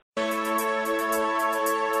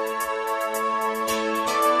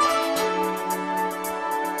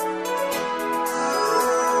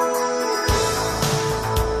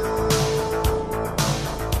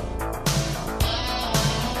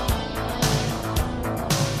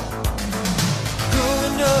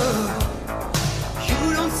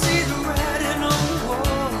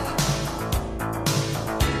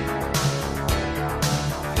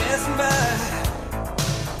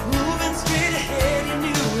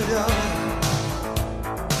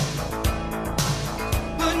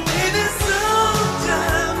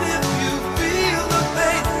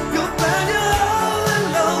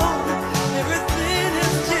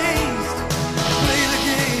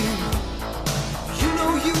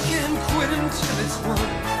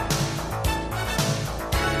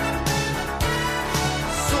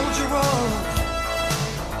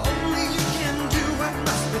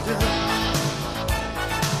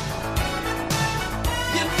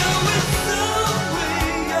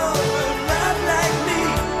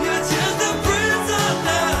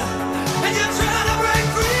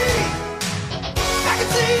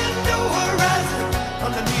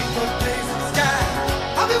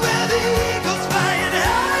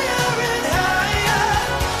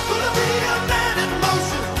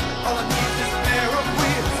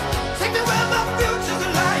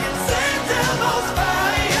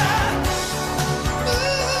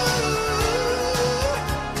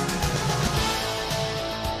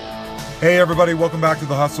Hey everybody, welcome back to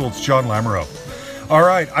The Hustle. It's John Lamoureux. All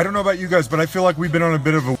right, I don't know about you guys, but I feel like we've been on a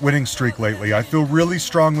bit of a winning streak lately. I feel really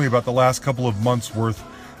strongly about the last couple of months worth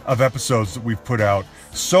of episodes that we've put out.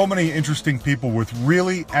 So many interesting people with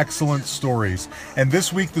really excellent stories. And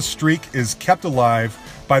this week the streak is kept alive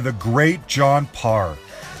by the great John Parr.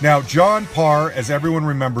 Now, John Parr, as everyone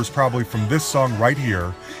remembers probably from this song right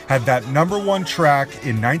here, had that #1 track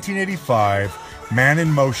in 1985, Man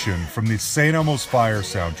in Motion, from the St. Elmo's Fire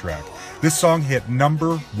soundtrack. This song hit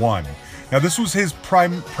 #1. Now, this was his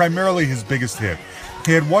primarily his biggest hit.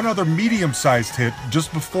 He had one other medium-sized hit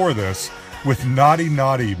just before this with Naughty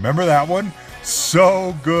Naughty. Remember that one?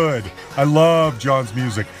 So good. I love John's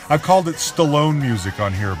music. I've called it Stallone music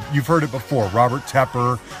on here. You've heard it before. Robert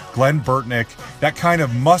Tepper, Glenn Burtnick, that kind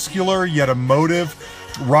of muscular yet emotive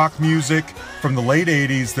rock music from the late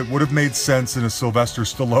 80s that would have made sense in a Sylvester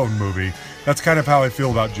Stallone movie. That's kind of how I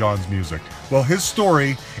feel about John's music. Well, his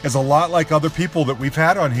story is a lot like other people that we've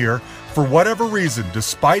had on here. For whatever reason,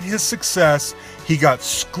 despite his success, he got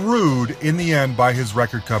screwed in the end by his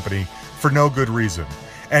record company for no good reason.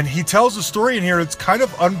 And he tells a story in here that's kind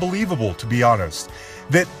of unbelievable, to be honest,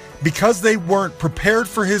 that because they weren't prepared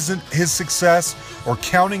for his success or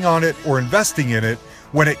counting on it or investing in it,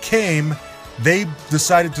 when it came, they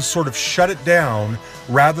decided to sort of shut it down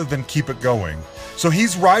rather than keep it going. So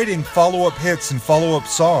he's writing follow-up hits and follow-up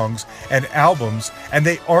songs and albums, and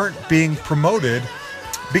they aren't being promoted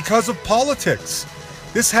because of politics.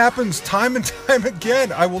 This happens time and time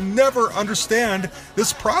again. I will never understand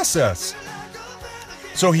this process.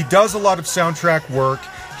 So he does a lot of soundtrack work.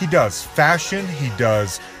 He does fashion. He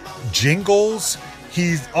does jingles.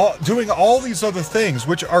 He's doing all these other things,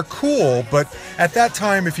 which are cool, but at that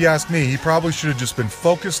time, if you ask me, he probably should have just been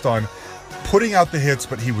focused on putting out the hits,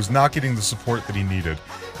 but he was not getting the support that he needed.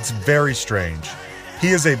 It's very strange.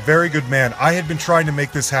 He is a very good man. I had been trying to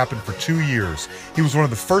make this happen for 2 years. He was one of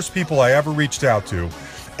the first people I ever reached out to.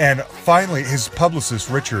 And finally, his publicist,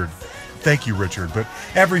 Richard, thank you, Richard, but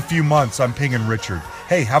every few months I'm pinging Richard.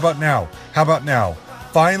 Hey, how about now? How about now?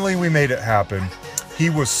 Finally, we made it happen. He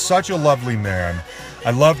was such a lovely man. I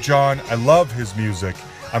love John. I love his music.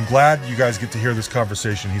 I'm glad you guys get to hear this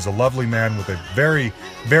conversation. He's a lovely man with a very,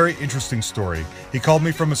 very interesting story. He called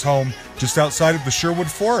me from his home just outside of the Sherwood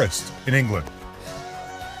Forest in England.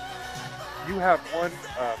 You have one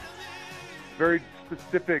very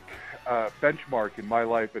specific benchmark in my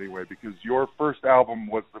life anyway, because your first album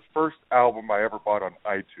was the first album I ever bought on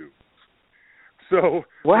iTunes. So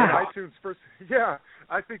wow. When iTunes first,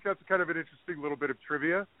 I think that's kind of an interesting little bit of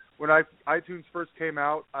trivia. When iTunes first came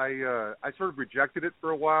out, I sort of rejected it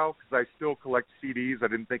for a while because I still collect CDs. I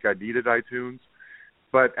didn't think I needed iTunes.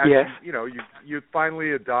 But as you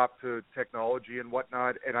finally adopt to technology and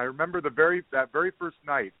whatnot. And I remember that very first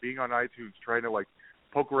night being on iTunes trying to like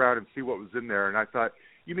poke around and see what was in there. And I thought,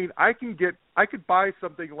 you mean I could buy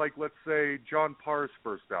something like, let's say, John Parr's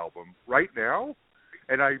first album right now,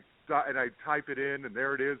 and I type it in, and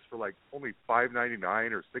there it is for like only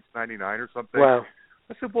 $5.99 or $6.99 or something. Wow.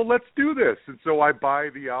 I said, well, let's do this. And so I buy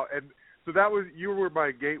and so you were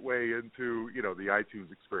my gateway into, the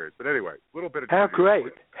iTunes experience. But anyway, a little bit of How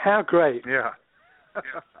great. How great. Yeah.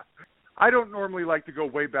 I don't normally like to go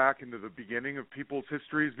way back into the beginning of people's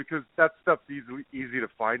histories because that stuff's easy to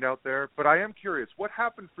find out there. But I am curious, what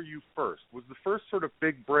happened for you first? Was the first sort of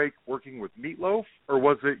big break working with Meatloaf, or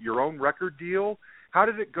was it your own record deal? How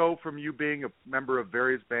did it go from you being a member of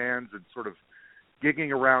various bands and sort of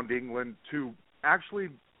gigging around England to actually,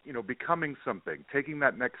 becoming something, taking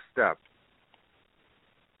that next step?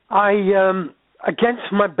 I,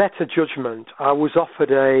 against my better judgment, I was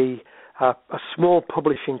offered a small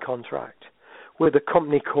publishing contract with a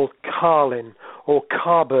company called Carlin, or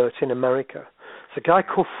Carbert in America. It's a guy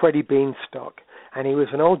called Freddie Beanstalk, and he was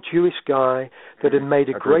an old Jewish guy that had made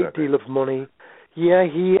a great deal of money. Yeah,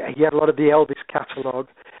 he had a lot of the Elvis catalog,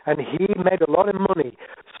 and he made a lot of money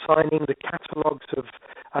signing the catalogs of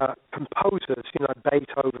composers,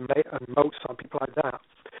 Beethoven and Mozart, people like that,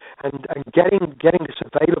 and getting this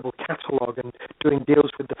available catalog and doing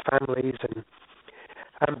deals with the families.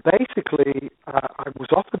 And basically, I was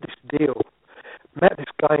offered this deal, met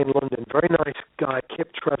this guy in London, very nice guy,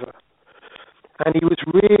 Kip Trevor, and he was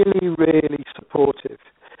really, really supportive.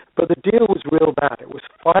 But the deal was real bad. It was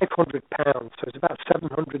 £500, so it was about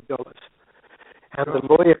 $700. And the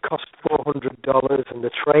lawyer cost $400, and the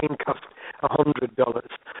train cost $100.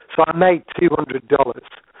 So I made $200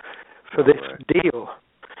 for this deal.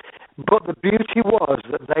 But the beauty was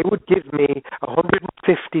that they would give me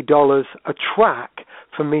 $150 a track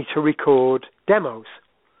for me to record demos.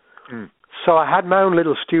 So I had my own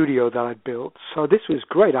little studio that I'd built. So this was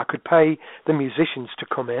great. I could pay the musicians to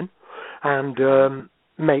come in. and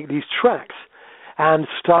make these tracks, and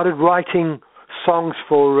started writing songs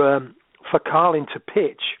for Carlin to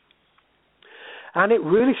pitch. And it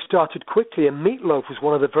really started quickly, and Meatloaf was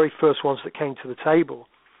one of the very first ones that came to the table.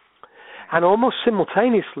 And almost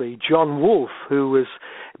simultaneously, John Wolfe, who has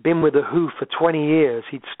been with The Who for 20 years,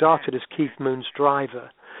 he'd started as Keith Moon's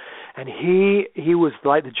driver, and he was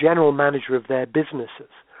like the general manager of their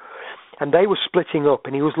businesses. And they were splitting up,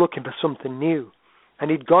 and he was looking for something new.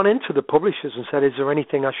 And he'd gone into the publishers and said, is there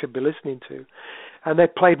anything I should be listening to? And they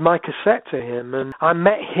played my cassette to him, and I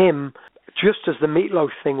met him just as the Meatloaf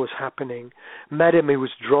thing was happening. Met him, he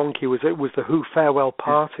was drunk, it was the Who farewell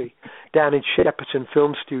party down in Shepperton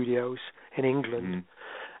Film Studios in England.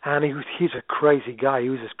 And he's a crazy guy, he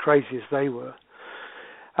was as crazy as they were.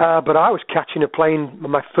 But I was catching a plane,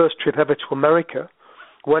 my first trip ever to America,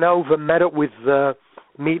 went over, met up with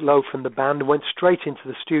Meatloaf and the band, went straight into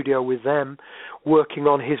the studio with them, working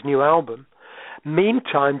on his new album.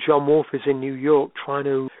 Meantime, John Wolfe is in New York trying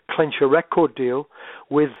to clinch a record deal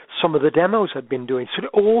with some of the demos I'd been doing. So it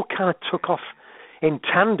all kind of took off in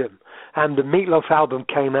tandem. And the Meatloaf album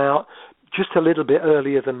came out just a little bit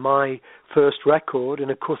earlier than my first record. And,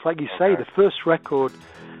 of course, like you say, the first record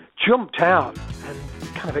jumped out and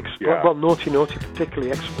kind of exploded. Yeah. Well, Naughty Naughty particularly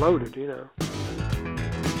exploded, you know.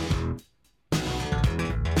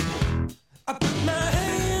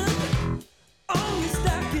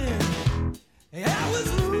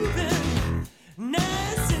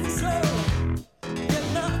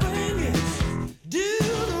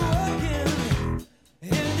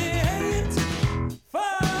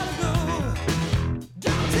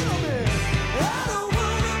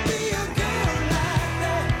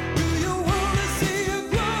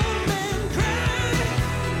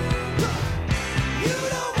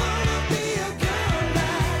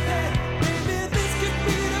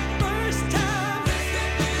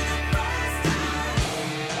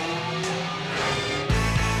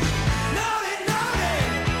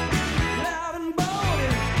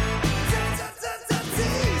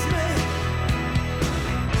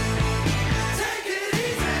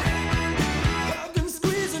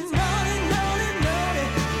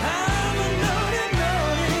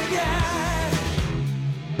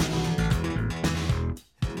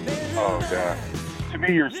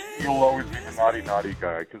 You'll always be the naughty, naughty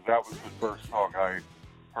guy, because that was the first song I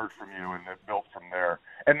heard from you, and it built from there.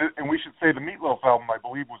 And we should say the Meatloaf album, I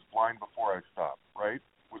believe, was Blind Before I Stopped, right?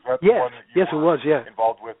 Was that the one that you were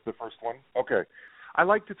involved with, the first one? Okay. I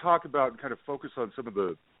like to talk about and kind of focus on some of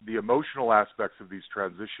the emotional aspects of these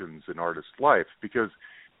transitions in artist life, because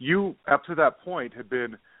you, up to that point, had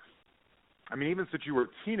been, I mean, even since you were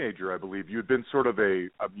a teenager, I believe, you had been sort of a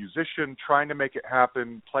musician trying to make it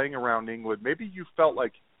happen, playing around England. Maybe you felt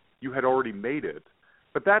like you had already made it,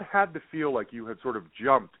 but that had to feel like you had sort of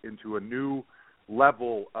jumped into a new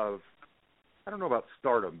level of, I don't know about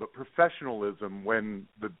stardom, but professionalism when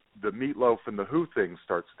the Meatloaf and the Who thing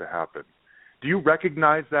starts to happen. Do you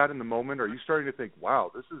recognize that in the moment? Are you starting to think,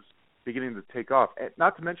 wow, this is beginning to take off? And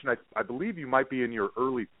not to mention, I believe you might be in your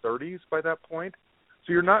early 30s by that point.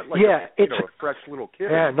 So you're not like a fresh little kid.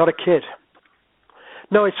 Yeah, not a kid.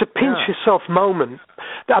 No, it's a pinch yourself moment.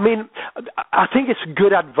 I mean, I think it's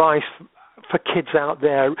good advice for kids out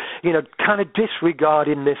there, you know, kind of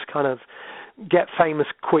disregarding this kind of get famous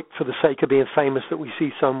quick for the sake of being famous that we see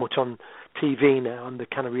so much on TV now and the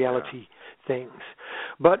kind of reality things.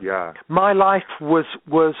 But my life was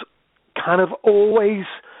kind of always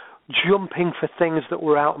jumping for things that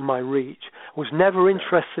were out of my reach. I was never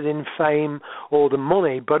interested in fame or the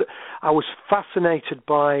money, but I was fascinated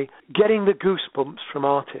by getting the goosebumps from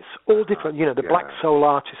artists, all different, you know, the black soul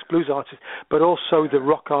artists, blues artists, but also the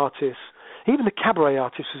rock artists, even the cabaret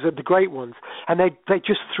artists, the great ones, and they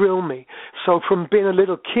just thrill me. So from being a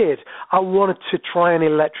little kid, I wanted to try and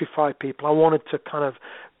electrify people. I wanted to kind of,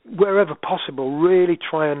 wherever possible, really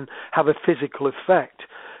try and have a physical effect.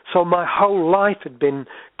 So my whole life had been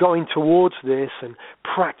going towards this and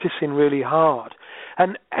practicing really hard.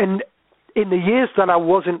 And in the years that I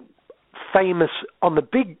wasn't famous on the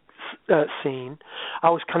big scene, I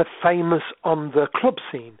was kind of famous on the club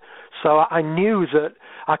scene. So I knew that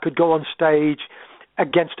I could go on stage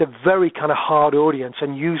against a very kind of hard audience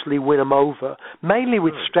and usually win them over, mainly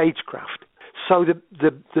with stagecraft. So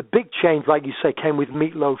the big change, like you say, came with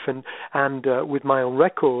Meatloaf and with my own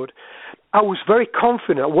record. I was very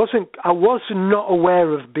confident. I was not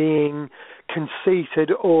aware of being conceited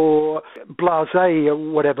or blasé or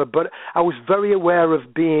whatever, but I was very aware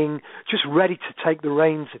of being just ready to take the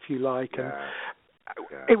reins, if you like. And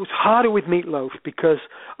it was harder with Meatloaf because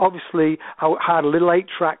obviously I had a little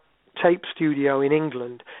 8-track tape studio in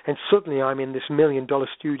England, and suddenly I'm in this $1 million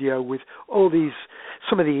studio with all these.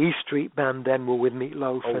 Some of the E Street Band then were with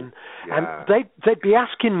Meatloaf, and they'd be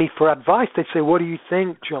asking me for advice. They'd say, "What do you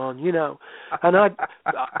think, John?" And I'd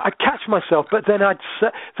catch myself, but then I'd say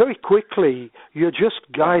very quickly, "You're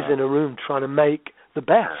just guys in a room trying to make the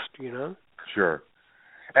best," Sure.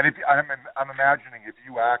 And I'm imagining if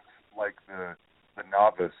you act like the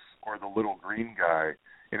novice or the little green guy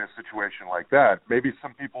in a situation like that, maybe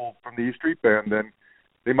some people from the E Street Band then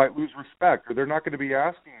they might lose respect, or they're not going to be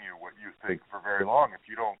asking you what you think for very long if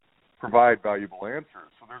you don't provide valuable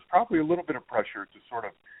answers. So there's probably a little bit of pressure to sort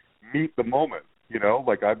of meet the moment,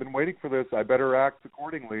 like I've been waiting for this, I better act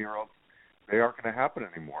accordingly or else they aren't going to happen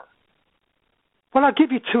anymore. Well, I'll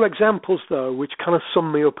give you two examples, though, which kind of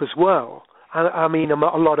sum me up as well. I mean, I'm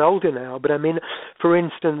a lot older now, but I mean, for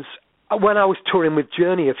instance, when I was touring with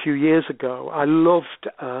Journey a few years ago, I loved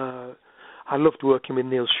working with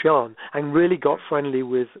Neil Schon and really got friendly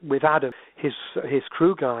with Adam, his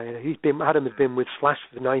crew guy. Adam has been with Slash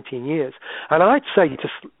for 19 years. And I'd say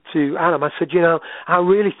to Adam, I said, I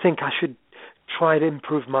really think I should try to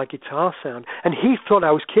improve my guitar sound. And he thought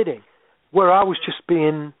I was kidding, where I was just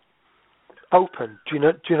being open. Do you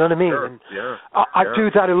know what I mean? Sure. And yeah. I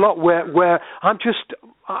do that a lot where I'm just,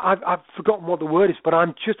 I've forgotten what the word is, but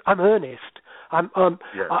I'm earnest.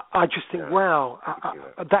 I just think, wow,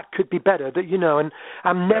 that could be better. And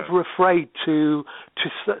I'm never afraid to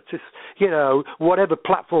whatever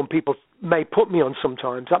platform people may put me on.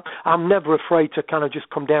 Sometimes I'm never afraid to kind of just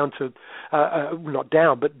come down to, not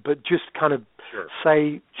down, but just kind of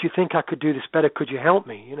say, do you think I could do this better? Could you help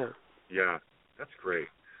me? Yeah, that's great.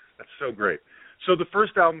 That's so great. So the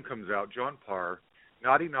first album comes out, John Parr.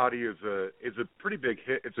 Naughty Naughty is a pretty big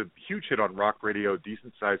hit. It's a huge hit on rock radio,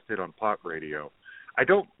 decent-sized hit on pop radio. I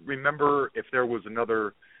don't remember if there was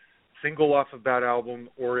another single off of that album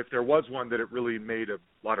or if there was one that it really made a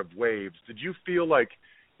lot of waves. Did you feel like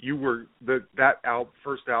you were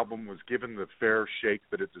first album was given the fair shake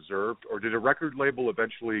that it deserved, or did a record label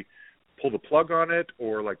eventually pull the plug on it,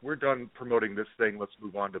 or like, we're done promoting this thing, let's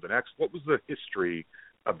move on to the next? What was the history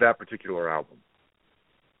of that particular album?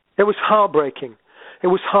 It was heartbreaking.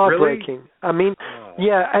 Really? I mean,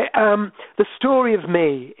 the story of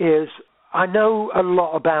me is I know a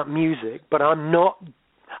lot about music, but I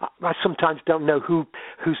sometimes don't know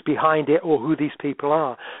who's behind it or who these people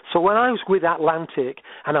are. So when I was with Atlantic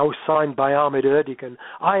and I was signed by Ahmed Erdogan,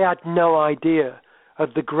 I had no idea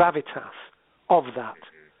of the gravitas of that.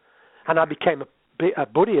 And I became a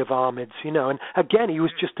buddy of Ahmed's, and again, he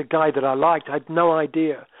was just a guy that I liked. I had no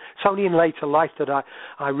idea. It's only in later life that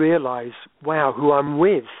I realized, wow, who I'm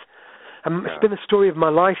with. And it's been the story of my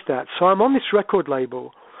life, that. So I'm on this record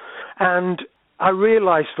label, and I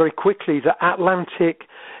realized very quickly that Atlantic,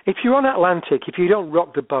 if you're on Atlantic, if you don't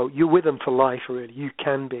rock the boat, you're with them for life, really. You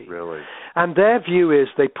can be. Really? And their view is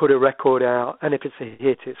they put a record out, and if it's a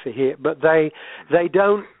hit, it's a hit. But they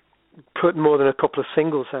don't put more than a couple of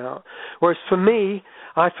singles out. Whereas for me,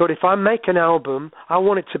 I thought if I make an album, I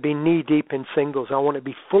want it to be knee-deep in singles. I want it to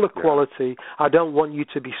be full of quality. I don't want you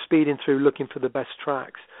to be speeding through looking for the best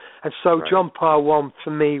tracks. And so John Parr 1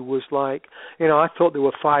 for me was like, I thought there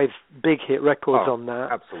were 5 big hit records on that.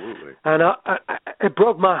 Absolutely. And it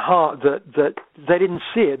broke my heart that they didn't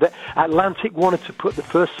see it. That Atlantic wanted to put the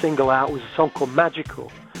first single out, was a song called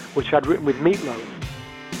Magical, which I'd written with Meatloaf.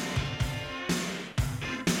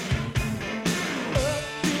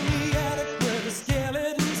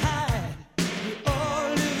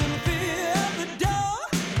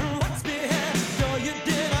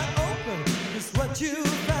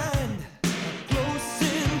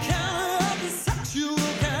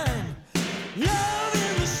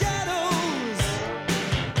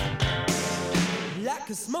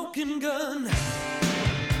 A smoking gun.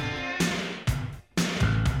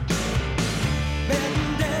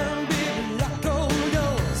 Bend down, baby, lock all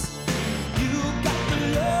doors. You got the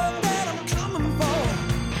love that I'm coming for.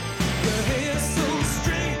 Your hair's so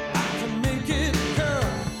straight, I can make it curl.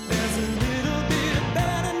 There's a little bit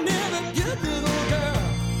better, never good little girl.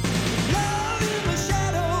 Love in the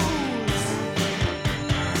shadows,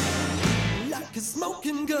 like a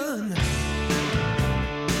smoking gun.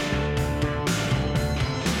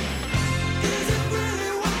 Is it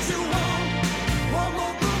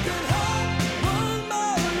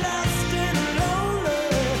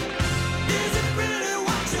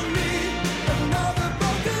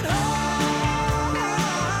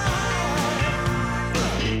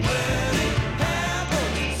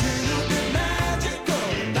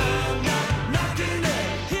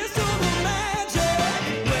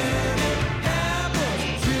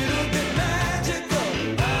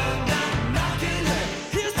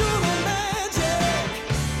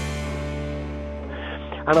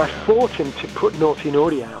And I fought him to put Naughty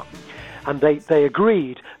Naughty out. And they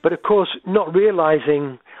agreed, but of course not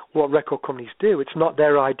realizing what record companies do. It's not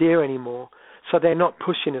their idea anymore, so they're not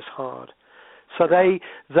pushing as hard. So they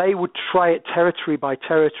would try it territory by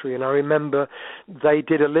territory, and I remember they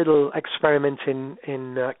did a little experiment in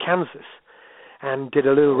Kansas and did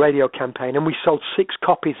a little radio campaign, and we sold 6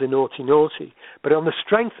 copies of Naughty Naughty. But on the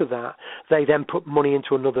strength of that, they then put money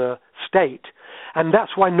into another state. And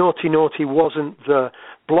that's why Naughty Naughty wasn't the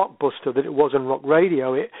blockbuster that it was on rock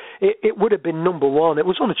radio. It would have been number one. It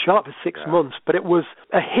was on the chart for 6 months, but it was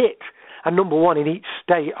a hit, and number one in each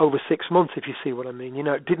state over 6 months, if you see what I mean. You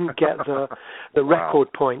know, it didn't get the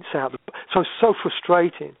record points out. So it's so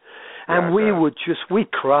frustrating. And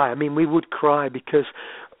we'd cry. I mean, we would cry because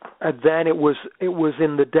then it was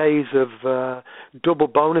in the days of double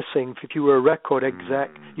bonusing. If you were a record exec,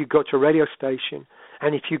 you'd go to a radio station.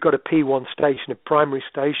 And if you got a P1 station, a primary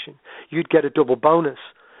station, you'd get a double bonus.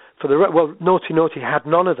 Well, Naughty Naughty had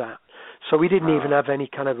none of that. So we didn't even have any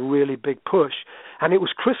kind of really big push. And it was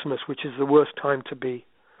Christmas, which is the worst time to be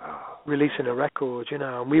releasing a record, you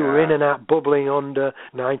know. And we were in and out bubbling under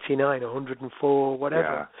 99, 104, whatever.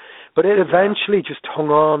 Yeah. But it eventually just hung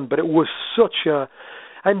on. But it was such a...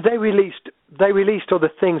 And they released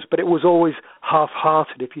other things, but it was always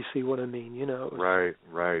half-hearted, if you see what I mean, you know.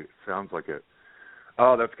 Right. Sounds like it.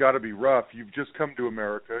 Oh, that's got to be rough. You've just come to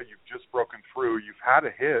America. You've just broken through. You've had a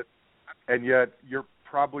hit, and yet you're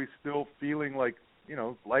probably still feeling like, you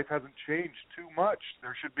know, life hasn't changed too much.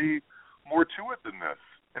 There should be more to it than this.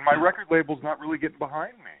 And my record label's not really getting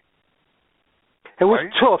behind me. It was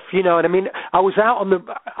tough, you know, and I mean, I was out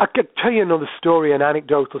I could tell you another story, an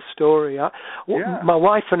anecdotal story. My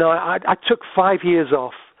wife and I took 5 years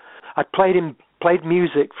off. I played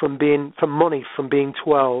music from being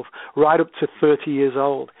 12 right up to 30 years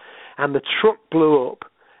old, and the truck blew up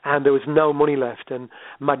and there was no money left, and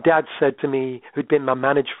my dad said to me, who'd been my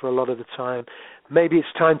manager for a lot of the time, maybe it's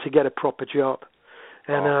time to get a proper job.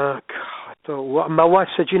 And I thought, my wife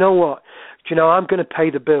said, you know what, I'm going to pay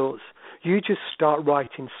the bills, you just start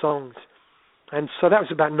writing songs. And so that was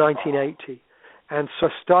about 1980, and so I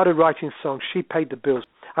started writing songs. She paid the bills.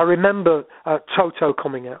 I remember Toto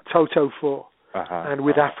coming out, Toto 4. And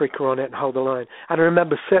with Africa on it and Hold the Line. And I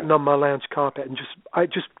remember sitting on my lounge carpet and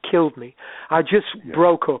it just killed me. I just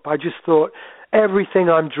broke up. I just thought, everything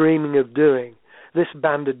I'm dreaming of doing, this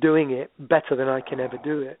band are doing it better than I can ever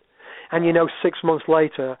do it. And, 6 months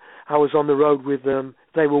later, I was on the road with them.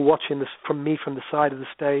 They were watching this from the side of the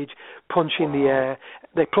stage, punching the air.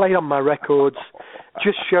 They played on my records.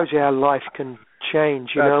 Just shows you how life can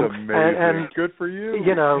change, you know. That's amazing. And good for you.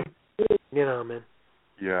 You know, man.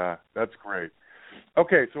 Yeah, that's great.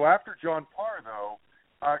 Okay, so after John Parr, though,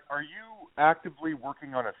 are you actively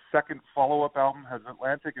working on a second follow-up album? Has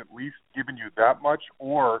Atlantic at least given you that much?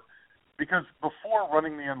 Or, because before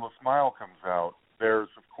Running the Endless Mile comes out, there's,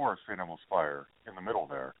 of course, St. Elmo's Fire in the middle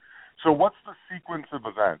there. So what's the sequence of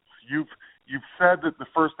events? You've said that the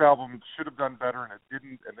first album should have done better, and it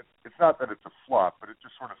didn't, and it's not that it's a flop, but it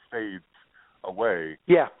just sort of fades away.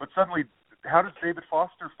 Yeah. But suddenly, how does David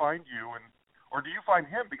Foster find you, or do you find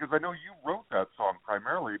him? Because I know you wrote that song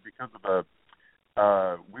primarily because of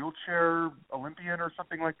a wheelchair Olympian or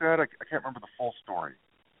something like that. I can't remember the full story.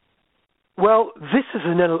 Well, this is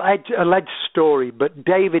an alleged story, but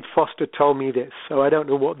David Foster told me this, so I don't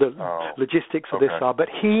know what the logistics of this are. But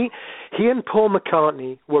he and Paul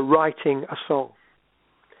McCartney were writing a song.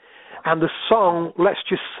 And the song, let's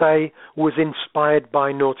just say, was inspired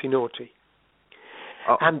by Naughty Naughty.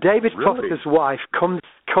 And David Foster's wife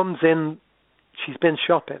comes in. She's been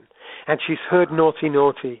shopping, and she's heard Naughty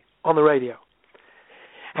Naughty on the radio.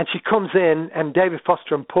 And she comes in, and David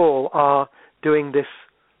Foster and Paul are doing this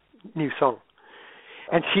new song.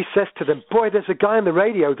 And she says to them, boy, there's a guy on the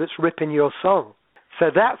radio that's ripping your song. So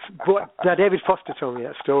that's what David Foster told me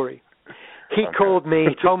that story. He called me,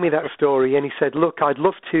 told me that story, and he said, look, I'd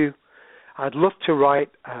love to write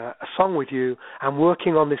a song with you. I'm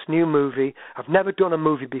working on this new movie. I've never done a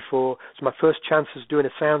movie before. It's my first chance of doing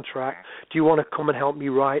a soundtrack. Do you want to come and help me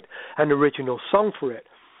write an original song for it?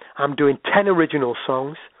 I'm doing 10 original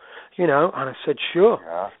songs, and I said, sure.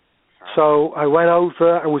 Yeah. So I went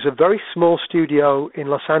over. It was a very small studio in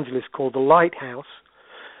Los Angeles called The Lighthouse.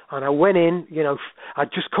 And I went in,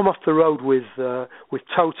 I'd just come off the road with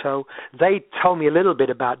Toto. They told me a little bit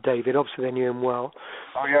about David. Obviously, they knew him well.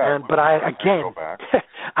 Oh, yeah. But I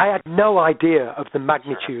had no idea of the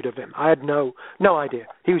magnitude of him. I had no idea.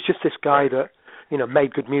 He was just this guy that,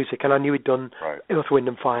 made good music. And I knew he'd done Earth, Wind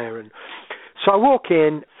and Fire. And so I walk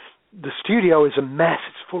in, the studio is a mess.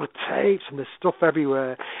 It's full of tapes and there's stuff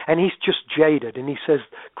everywhere. And he's just jaded. And he says,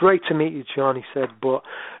 "Great to meet you, John." He said, "But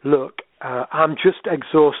look, I'm just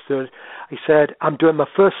exhausted." He said, "I'm doing my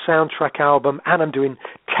first soundtrack album and I'm doing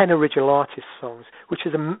 10 original artist songs," which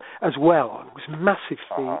is as well. It was a massive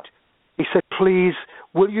feat. He said, "Please,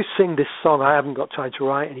 will you sing this song? I haven't got time to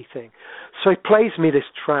write anything." So he plays me this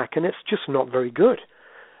track and it's just not very good.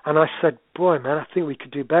 And I said, "Boy, man, I think we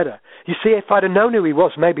could do better." You see, if I'd have known who he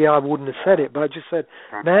was, maybe I wouldn't have said it. But I just said,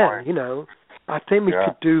 "Man, you know, I think we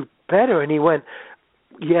could do better." And he went,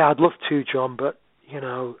 "Yeah, I'd love to, John, but, you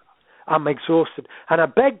know, I'm exhausted." And I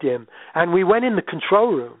begged him. And we went in the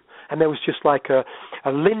control room. And there was just like a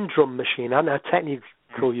Lindrum machine. I don't know how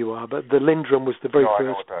technical you are, but the Lindrum was the very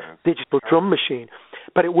first digital drum machine.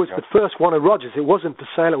 But it was the first one of Rogers. It wasn't for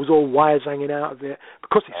sale. It was all wires hanging out of it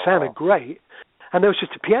because it sounded great. And there was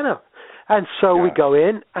just a piano. And so we go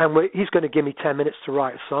in, and he's going to give me 10 minutes to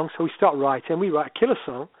write a song. So we start writing. We write a killer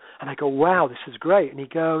song. And I go, "Wow, this is great." And he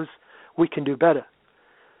goes, "We can do better."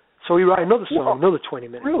 So we write another song, another 20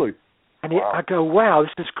 minutes. Really? And I go, "Wow,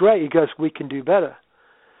 this is great." He goes, "We can do better."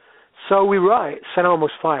 So we write "Send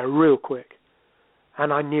Almost Fire" real quick.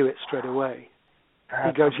 And I knew it straight away.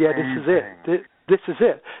 He goes, "Yeah, this is it. This is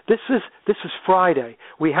it. This is Friday.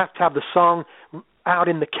 We have to have the song out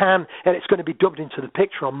in the can, and it's going to be dubbed into the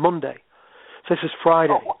picture on Monday. So this is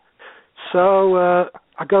Friday." So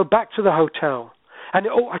I go back to the hotel, and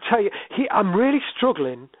I tell you, I'm really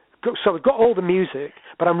struggling. So I've got all the music,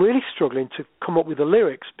 but I'm really struggling to come up with the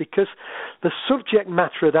lyrics because the subject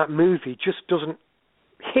matter of that movie just doesn't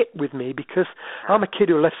hit with me, because I'm a kid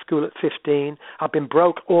who left school at 15. I've been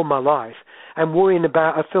broke all my life, and worrying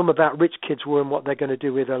about a film about rich kids worrying what they're going to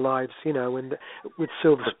do with their lives, you know, and with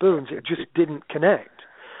silver spoons, it just didn't connect.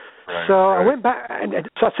 I went back, and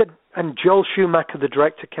so I said, and Joel Schumacher, the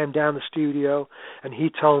director, came down the studio, and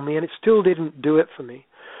he told me, and it still didn't do it for me.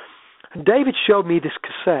 And David showed me this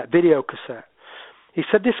video cassette. He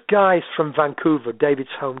said, "This guy's from Vancouver,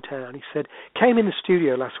 David's hometown." He said, "Came in the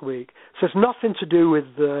studio last week. Says nothing to do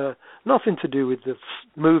with the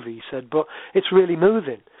movie." He said, "But it's really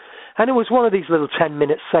moving." And it was one of these little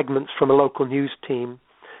 10-minute segments from a local news team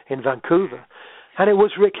in Vancouver, and it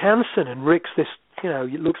was Rick Hansen, and Rick's this, you know,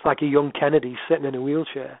 it looks like a young Kennedy sitting in a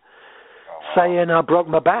wheelchair, saying, "I broke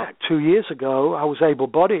my back 2 years ago. I was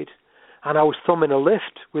able-bodied, and I was thumbing a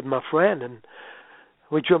lift with my friend, and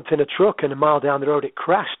we jumped in a truck, and a mile down the road it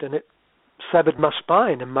crashed, and it severed my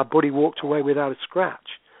spine, and my buddy walked away without a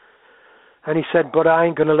scratch." And he said, "But I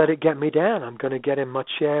ain't going to let it get me down. I'm going to get in my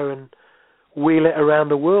chair and wheel it around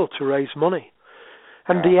the world to raise money."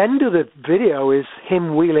 And the end of the video is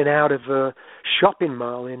him wheeling out of a shopping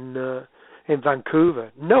mall in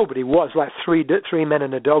Vancouver. Nobody was, like three men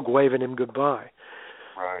and a dog waving him goodbye.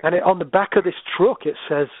 Right. And on the back of this truck it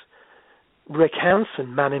says, "Rick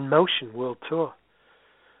Hansen, Man in Motion, World Tour."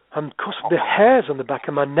 And of course, the hairs on the back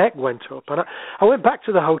of my neck went up. And I went back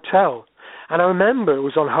to the hotel, and I remember it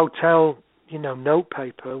was on hotel, you know,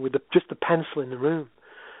 notepaper with just a pencil in the room.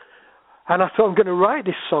 And I thought, I'm going to write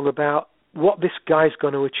this song about what this guy's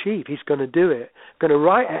going to achieve. He's going to do it. I'm going to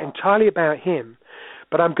write it entirely about him,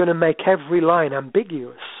 but I'm going to make every line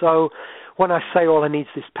ambiguous. So when I say all I need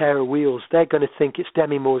is this pair of wheels, they're going to think it's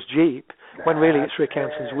Demi Moore's Jeep, when really it's Rick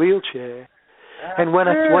Hansen's wheelchair. And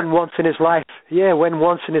when once in his life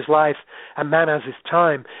a man has his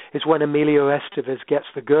time, is when Emilio Estevez gets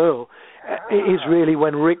the girl. It is really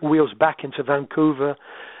when Rick wheels back into Vancouver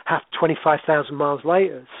 25,000 miles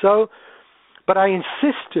later. So, but I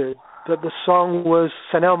insisted that the song was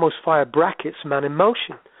St. Elmo's Fire brackets Man in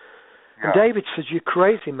Motion. And David says, "You're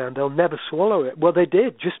crazy, man. They'll never swallow it." Well, they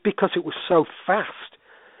did, just because it was so fast.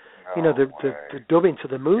 You know, the dubbing to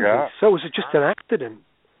the movie. So it was just an accident.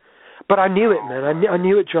 But I knew it, man. I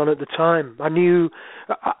knew it, John, at the time. I knew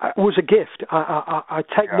it was a gift. I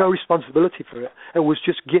take no responsibility for it. It was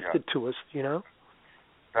just gifted to us, you know.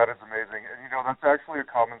 That is amazing. And, you know, that's actually a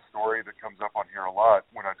common story that comes up on here a lot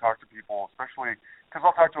when I talk to people, especially because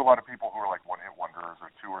I'll talk to a lot of people who are like one-hit wonders or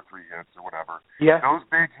 2 or 3 hits or whatever. Yeah. Those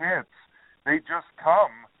big hits, they just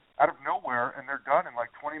come out of nowhere and they're done in like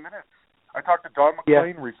 20 minutes. I talked to Don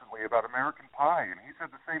McLean recently about American Pie, and he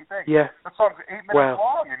said the same thing. Yeah. That song's 8 minutes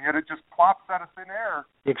long, and yet it just plops out of thin air.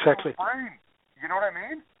 Exactly. In his brain. You know what I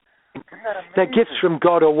mean? Isn't that amazing? They're gifts from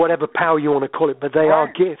God, or whatever power you want to call it, but they are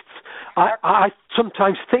gifts. Exactly. I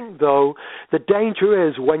sometimes think, though, the danger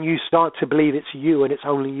is when you start to believe it's you and it's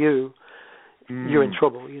only you, you're in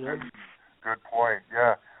trouble, you know. Good point,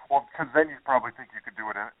 yeah. Well, because then you probably think you could do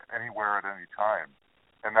it anywhere at any time,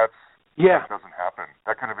 and that doesn't happen.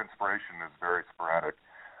 That kind of inspiration is very sporadic.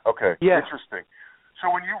 Okay, interesting.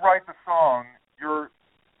 So when you write the song,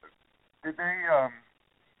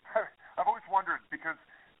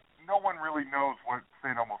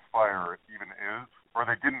 St. Elmo's Fire even is, or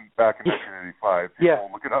they didn't back in 1985. People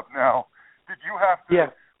Yeah. look it up now. Did you have to? Yeah.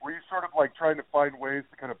 Were you sort of like trying to find ways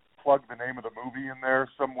to kind of plug the name of the movie in there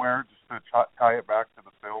somewhere just to tie it back to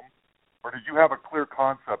the film, or did you have a clear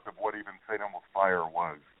concept of what even St. Elmo's Fire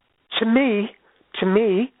was? To me,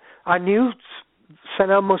 I knew St.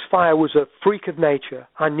 Elmo's Fire was a freak of nature.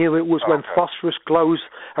 I knew it was when phosphorus glows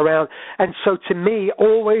around. And so to me,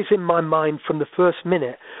 always in my mind from the first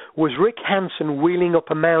minute was Rick Hansen wheeling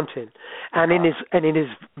up a mountain. And in his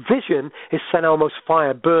vision is St. Elmo's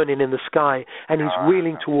Fire burning in the sky, and he's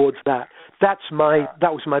wheeling towards that. That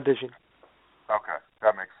was my vision. Okay,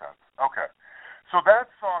 that makes sense. Okay. So that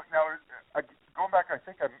song, now, going back, I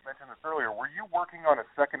think I mentioned this earlier, were you working on a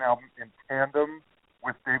second album in tandem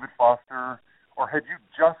with David Foster, or had you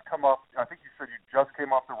just come off, I think you said you just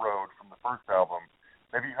came off the road from the first album,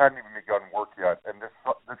 maybe you hadn't even begun work yet, and this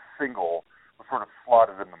single was sort of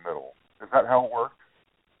slotted in the middle. Is that how it worked?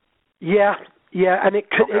 Yeah, and it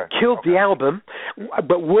killed the album,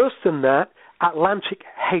 but worse than that, Atlantic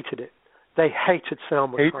hated it. They hated St.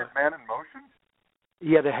 Elmo's Fire. Hated Man in Motion?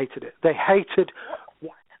 Yeah, they hated it. They hated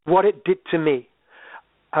what it did to me.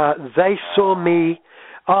 They saw me,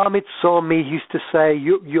 Ahmed saw me, used to say,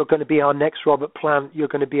 you're going to be our next Robert Plant, you're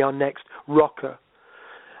going to be our next rocker.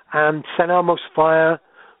 And St. Elmo's Fire,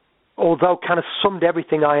 although kind of summed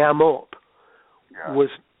everything I am up, was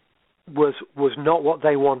not what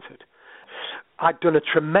they wanted. I'd done a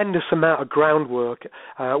tremendous amount of groundwork.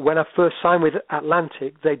 When I first signed with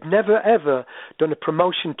Atlantic, they'd never, ever done a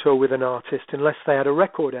promotion tour with an artist unless they had a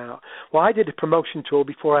record out. Well, I did a promotion tour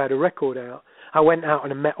before I had a record out. I went out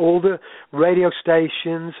and I met all the radio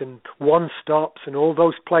stations and one-stops and all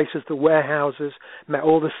those places, the warehouses, met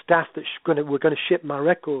all the staff that were going to ship my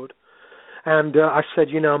record. And I said,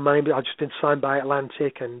 I've just been signed by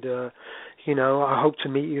Atlantic, and I hope to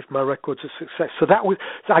meet you if my record's a success. So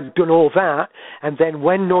I'd done all that, and then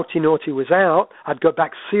when Naughty Naughty was out, I'd go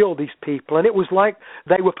back see all these people, and it was like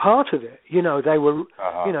they were part of it. They were,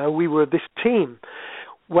 we were this team.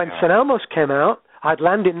 When St. Elmo's came out, I'd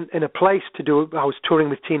land in a place to do. I was touring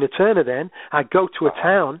with Tina Turner then. I'd go to a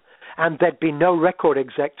town, and there'd be no record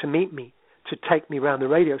exec to meet me, to take me around the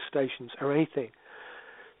radio stations or anything.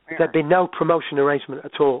 There'd be no promotion arrangement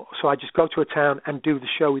at all. So I'd just go to a town and do the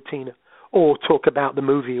show with Tina, or talk about the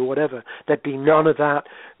movie or whatever. There'd be none of that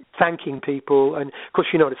thanking people. And, of course,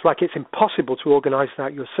 it's impossible to organize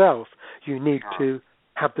that yourself. You need to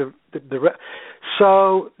have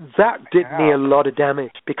So that did me a lot of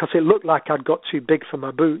damage, because it looked like I'd got too big for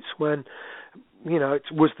my boots when, it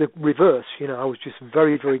was the reverse. I was just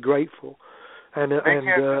very, very grateful. And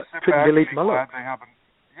couldn't believe my luck.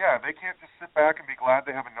 They can't just sit back and be glad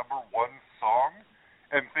they have a number one song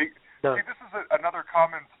and think. No. See, this is another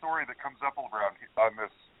common story that comes up around on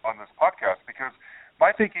this podcast, because my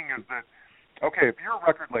thinking is that, okay, if you're a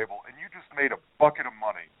record label and you just made a bucket of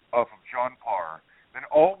money off of John Parr, then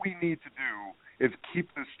all we need to do is keep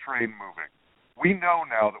this train moving. We know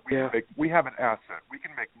now that we have an asset. We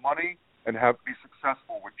can make money and be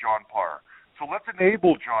successful with John Parr. So let's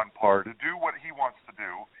enable John Parr to do what he wants to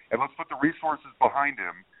do, and let's put the resources behind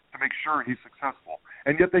him to make sure he's successful.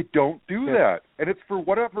 And yet they don't do that. And it's for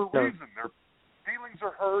whatever reason. Their feelings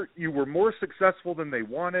are hurt. You were more successful than they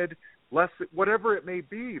wanted, less, whatever it may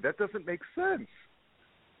be. That doesn't make sense.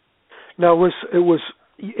 No, it was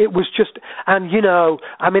just, and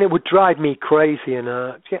it would drive me crazy. And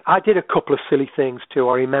I did a couple of silly things too.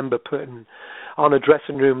 I remember putting on a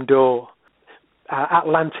dressing room door,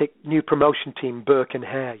 Atlantic new promotion team, Burke and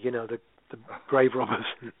Hare, the grave robbers.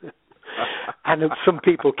 And some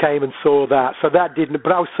people came and saw that, so that didn't.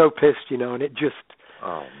 But I was so pissed, and it just,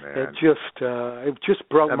 it just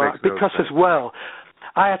broke my. Because as well,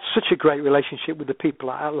 I had such a great relationship with the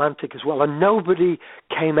people at Atlantic as well, and nobody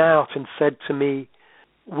came out and said to me,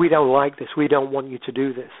 "We don't like this. We don't want you to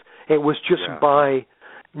do this." It was just by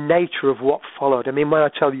nature of what followed. I mean, when I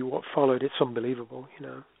tell you what followed, it's unbelievable,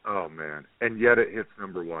 Oh man! And yet it hits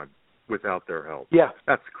number one without their help. Yeah,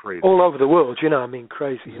 that's crazy. All over the world,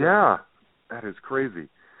 crazy. Yeah, that is crazy.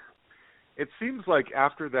 It seems like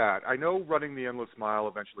after that, I know Running the Endless Mile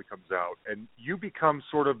eventually comes out, and you become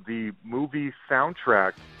sort of the movie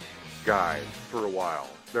soundtrack guy for a while.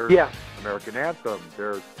 There's American Anthem,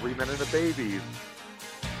 there's 3 Men and a Baby.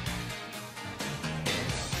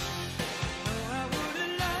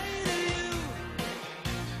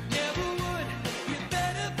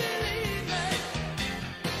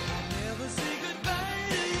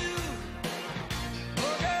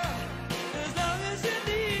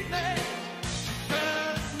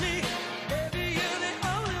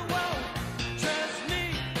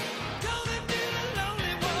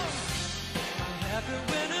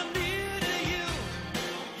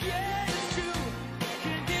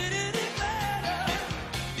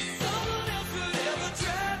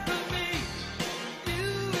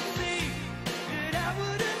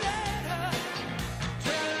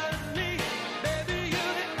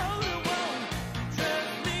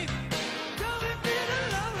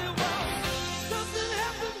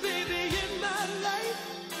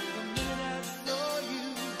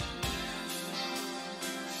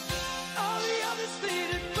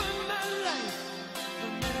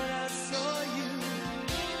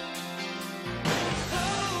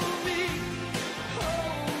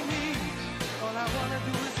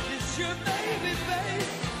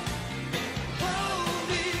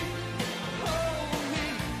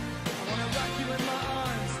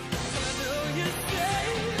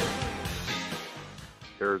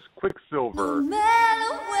 Silver. No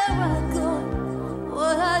matter where I go,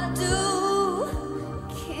 what I do,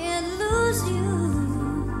 can't lose you.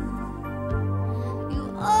 You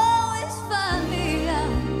always find me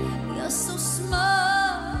out. You're so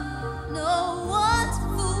smart, no one's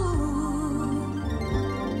fool.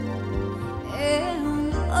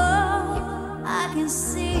 And oh, I can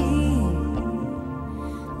see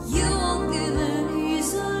you won't give in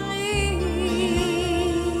easily.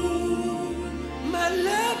 My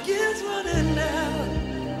luck is running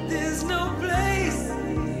out. There's no place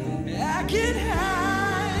I can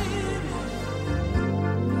hide.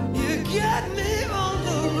 You got me on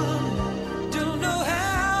the run. Don't know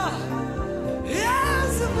how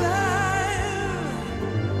I'll survive.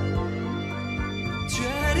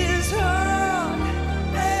 Tried as hard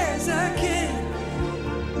as I can,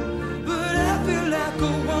 but I feel like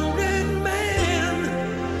a wanted man.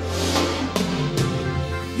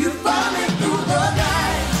 You find me through the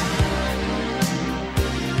night,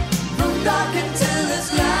 from dark until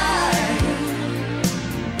it's light.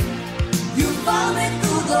 You find me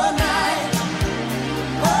through the night.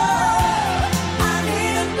 Oh, I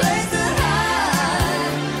need a place to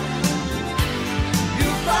hide. You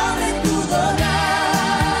find me through the night.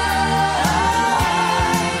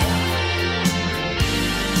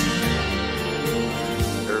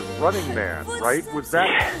 There's Running Man, right? Was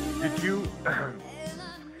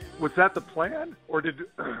that the plan? Or did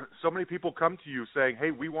so many people come to you saying,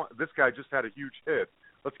 hey, this guy just had a huge hit.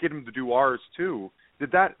 Let's get him to do ours too.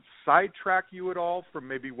 Did that sidetrack you at all from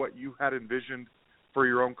maybe what you had envisioned for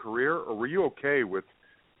your own career? Or were you okay with,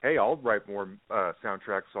 hey, I'll write more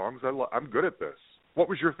soundtrack songs. I'm good at this. What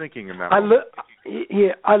was your thinking in that moment?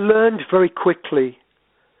 I learned very quickly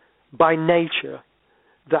by nature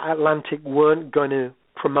that Atlantic weren't going to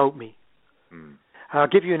promote me. I'll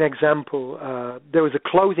give you an example. There was a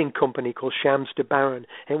clothing company called Shams de Baron.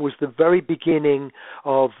 It was the very beginning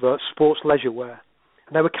of sports leisure wear.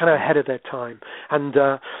 And they were kind of ahead of their time. And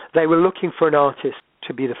they were looking for an artist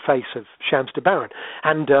to be the face of Shams de Baron.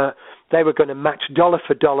 And they were going to match dollar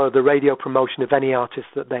for dollar the radio promotion of any artist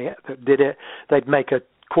that did it. They'd make a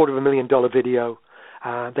 $250,000 video.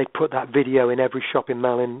 They'd put that video in every shopping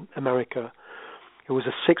mall in America. It was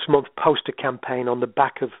a 6-month poster campaign on the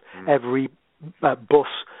back of every bus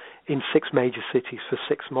in 6 major cities for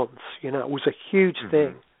 6 months. You know, it was a huge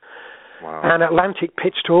thing. Wow. And Atlantic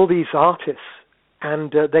pitched to all these artists,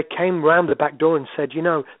 and they came round the back door and said, you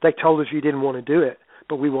know, they told us you didn't want to do it,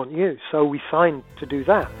 but we want you. So we signed to do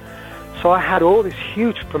that. So I had all this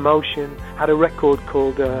huge promotion, had a record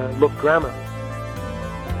called Look Grammar.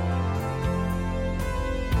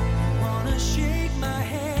 Wanna shake my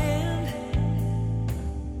hand,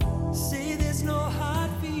 say there's no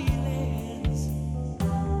hard feelings,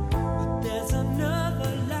 but there's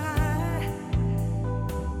another lie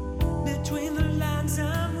between the lines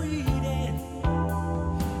I'm reading.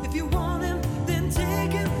 If you want him, then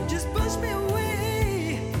take him, just push me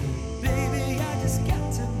away. Baby, I just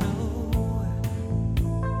got to know.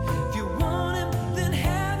 If you want him, then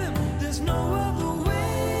have him, there's no other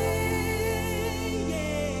way.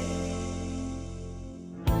 Yeah.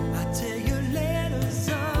 I tear your letters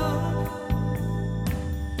up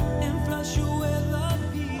and flush away the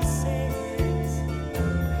pieces.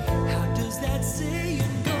 How does that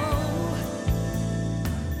saying go?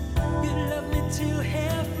 You love me till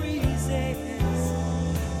hair freezes.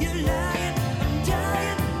 You're lying, I'm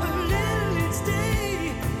dying a little each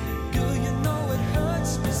day. Girl, you know it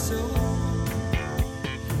hurts me so.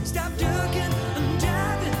 Stop ducking and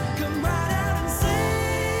diving, come right out and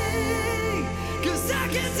say, 'cause I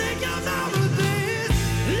can't take out all of this.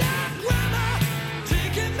 Like grammar,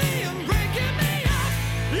 taking me and breaking me up.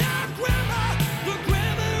 Like grammar, the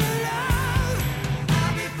grammar of love.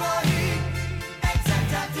 I'll be for heat,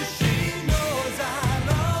 except after she knows I'll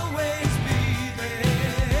always be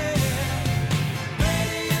there.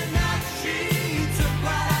 Ready or not, she took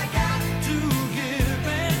what I got to give,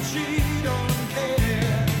 and she don't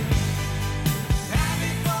care. I'll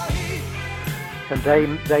be for heat. And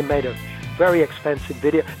they made a very expensive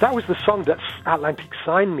video. That was the song that Atlantic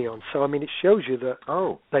signed me on. So, I mean, it shows you that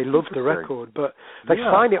they loved the interesting. record. But they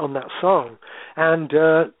signed it on that song, and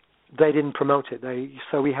they didn't promote it.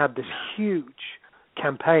 So we had this huge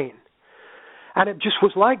campaign. And it just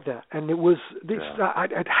was like that. And it was this.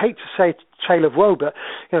 I'd hate to say it's a tale of woe, but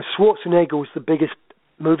you know, Schwarzenegger was the biggest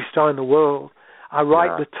movie star in the world. I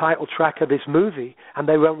write the title track of this movie, and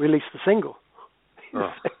they won't release the single.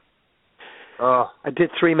 I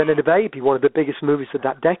did 3 Men and a Baby, one of the biggest movies of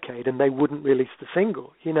that decade, and they wouldn't release the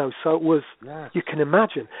single. You know, so it was. You can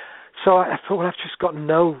imagine. So I thought, well, I've just got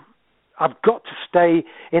no I've got to stay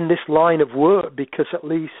in this line of work because at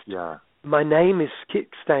least my name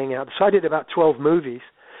keeps staying out. So I did about 12 movies.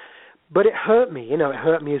 But it hurt me, it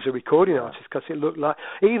hurt me as a recording artist because it looked like,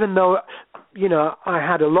 even though, I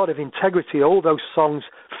had a lot of integrity, all those songs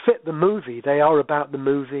fit the movie. They are about the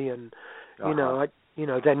movie, and they're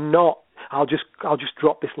not. I'll just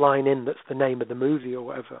drop this line in that's the name of the movie or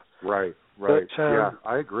whatever. Right. But, yeah,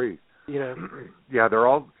 I agree. Yeah, they're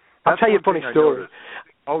all. I'll tell you a funny story.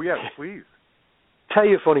 Oh yes, please. Tell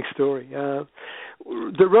you a funny story.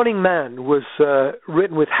 The Running Man was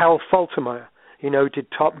written with Hal Faltermeyer. Did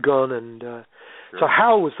Top Gun, and so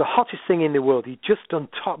Hal was the hottest thing in the world. He'd just done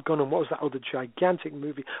Top Gun, and what was that other gigantic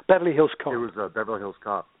movie? Beverly Hills Cop. It was Beverly Hills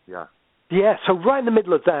Cop, yeah. Yeah, so right in the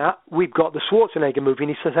middle of that, we've got the Schwarzenegger movie, and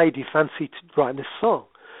he says, hey, do you fancy writing this song?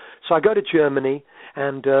 So I go to Germany,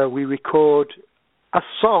 and we record a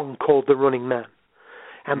song called The Running Man.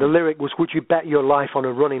 And the lyric was, would you bet your life on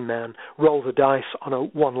a running man, roll the dice on a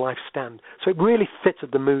one life stand? So it really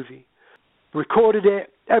fitted the movie. Recorded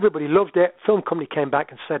it, everybody loved it. Film company came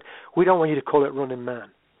back and said, we don't want you to call it Running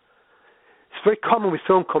Man. It's very common with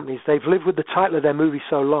film companies. They've lived with the title of their movie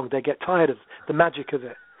so long, they get tired of the magic of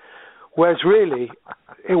it. Whereas really,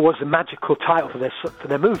 it was a magical title for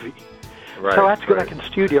their movie. Right, so I had to go back in the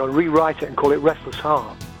studio and rewrite it and call it Restless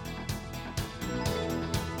Heart.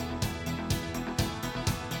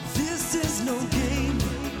 This is no game.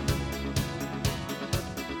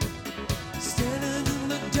 Standing in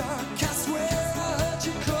the dark, I swear I heard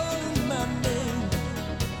you calling my name.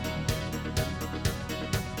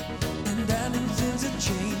 And I knew things had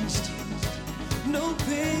changed. No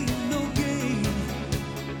pain, no gain.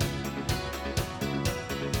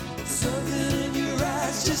 Something in your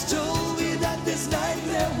eyes just told me that this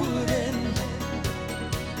nightmare would end.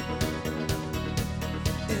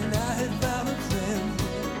 And I had found a friend.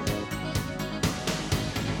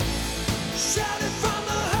 Shouted from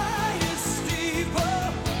the highest steeple,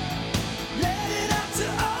 let it out to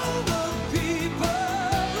all the people.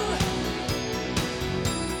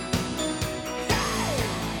 Hey,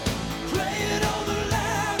 play it on the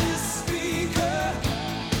loudest speaker,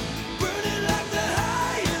 burning like the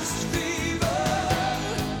highest fever.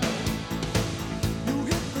 You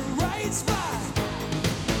hit the right spot.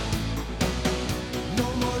 No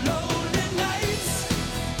more lonely nights.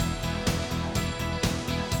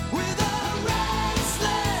 With a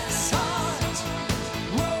restless heart,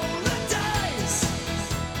 roll the dice,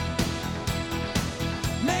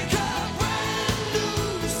 make a brand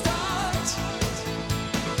new start.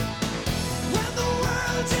 When the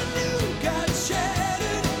world you knew got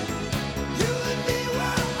shattered, you and me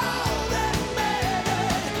were all that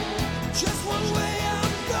mattered. Just one way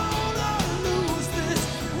I'm gonna lose this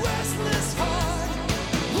restless heart,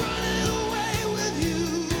 running away with you.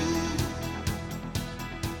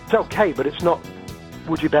 It's okay, but it's not,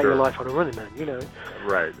 would you bet your life on a running man,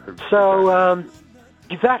 Right. So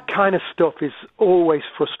that kind of stuff is always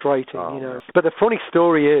frustrating, Oh. But the funny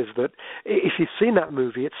story is that if you've seen that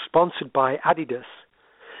movie, it's sponsored by Adidas.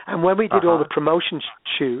 And when we did all the promotion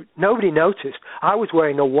shoot, nobody noticed. I was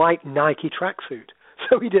wearing a white Nike tracksuit.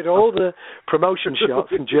 So we did all the promotion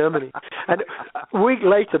shots in Germany. And a week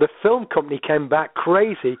later, the film company came back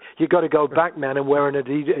crazy. You got to go back, man, and wear an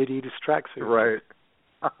Adidas tracksuit. Right.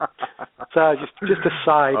 So just a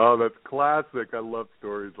side. Oh, that's classic. I love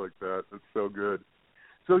stories like that. That's so good.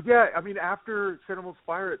 So yeah, I mean, after Cinemal's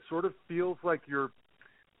Fire, it sort of feels like your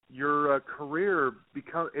career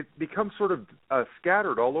becomes sort of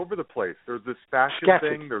scattered all over the place. There's this fashion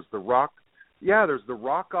thing. There's the rock. Yeah, there's the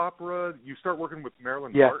rock opera. You start working with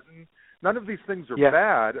Marilyn Martin. None of these things are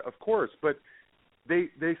bad, of course, but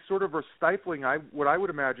they sort of are stifling what I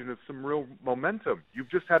would imagine is some real momentum.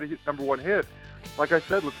 You've just had a number one hit. Like I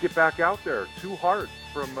said, let's get back out there. Two Hearts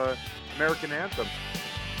from American Anthem.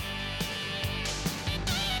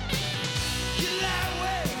 You lie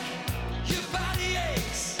awake, your body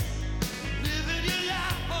aches, living your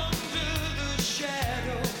life under the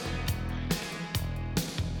shadow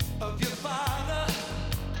of your father.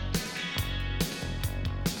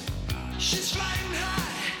 She's flying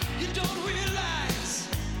high, you don't realize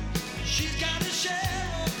she's got a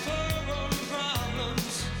share of her own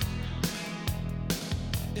problems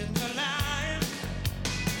in her life.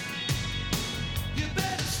 You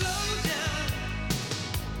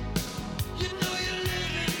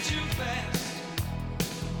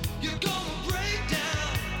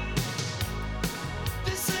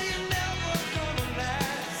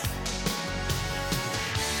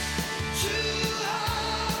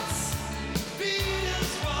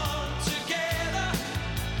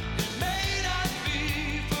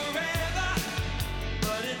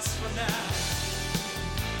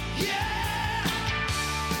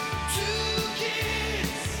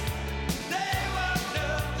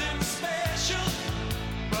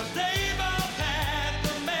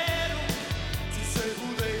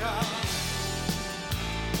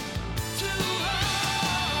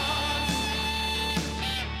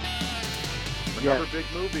another big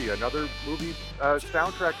movie, another movie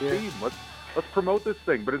soundtrack theme. Let's promote this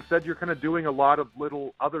thing. But instead, you're kind of doing a lot of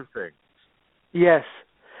little other things. Yes,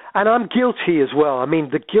 and I'm guilty as well. I mean,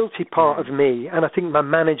 the guilty part of me, and I think my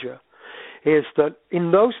manager, is that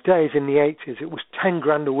in those days in the 80s, it was 10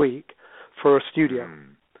 grand a week for a studio.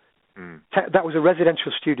 That was a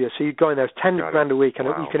residential studio, so you'd go in there, it's 10 grand a week, and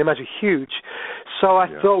you can imagine huge. So I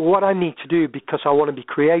thought what I need to do, because I want to be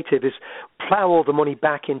creative, is plow all the money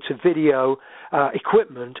back into video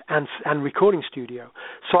equipment and recording studio.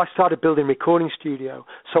 So I started building recording studio.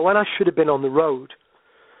 So when I should have been on the road,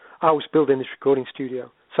 I was building this recording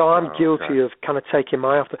studio. So I'm guilty of kind of taking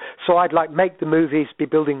my after. So I'd like make the movies, be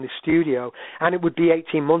building the studio, and it would be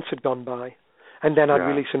 18 months had gone by. And then I'd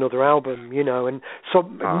release another album, you know. And so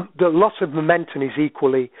the loss of momentum is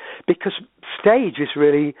equally, because stage is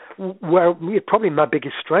really where probably my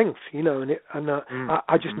biggest strength, you know. And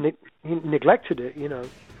I just neglected it, you know.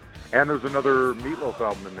 And there's another Meatloaf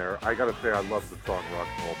album in there. I got to say, I love the song Rock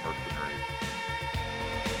and Roll Mercenary.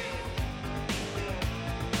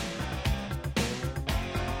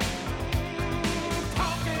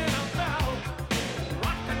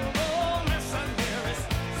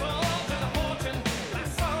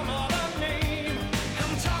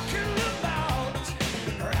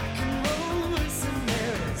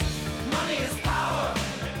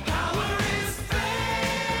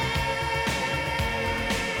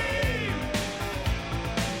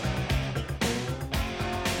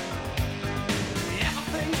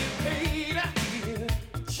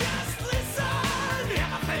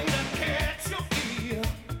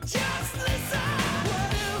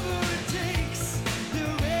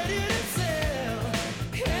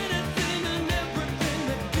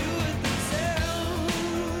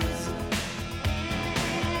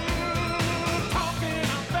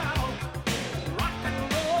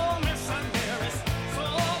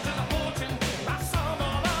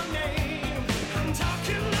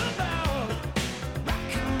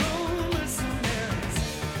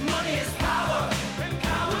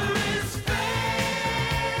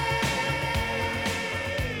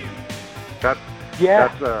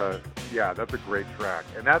 That's a great track,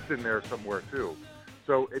 and that's in there somewhere too.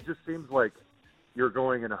 So it just seems like you're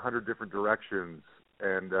going in 100 different directions,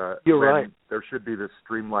 and you're right. There should be this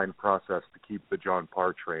streamlined process to keep the John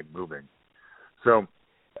Parr train moving. So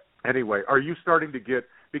anyway, are you starting to get,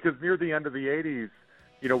 because near the end of the 80s,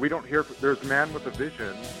 you know, we don't hear, there's Man with a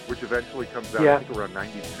Vision, which eventually comes out, I think, around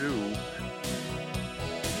 92.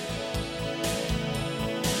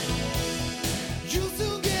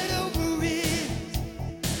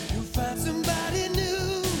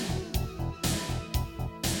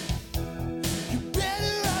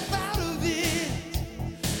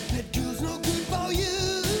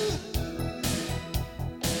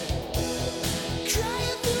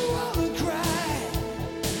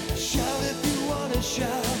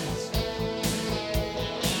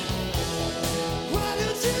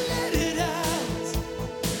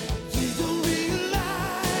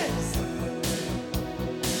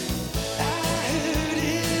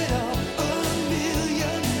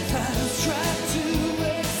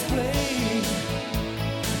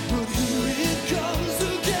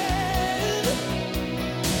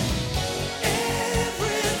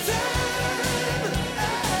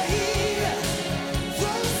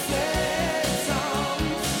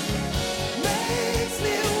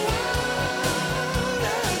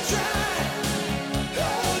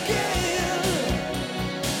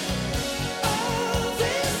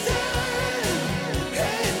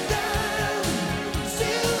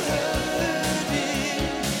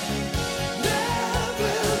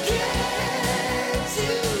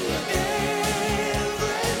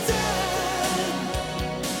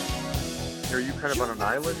 On an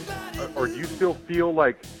island, or do you still feel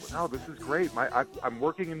like, wow, this is great? I'm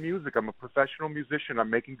working in music. I'm a professional musician. I'm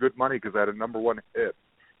making good money because I had a #1 hit.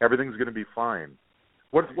 Everything's going to be fine.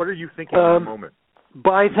 What are you thinking at the moment?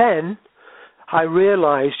 By then, I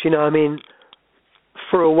realized, you know, I mean,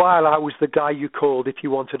 for a while I was the guy you called if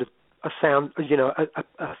you wanted a sound, you know,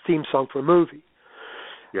 a theme song for a movie.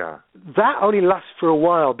 Yeah. That only lasts for a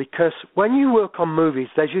while, because when you work on movies,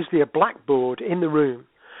 there's usually a blackboard in the room.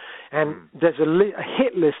 And there's a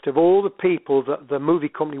hit list of all the people that the movie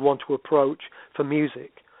company want to approach for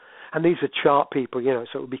music. And these are chart people, you know,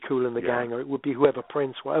 so it would be Kool and the Gang, or it would be whoever,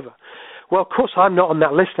 Prince, whatever. Well, of course, I'm not on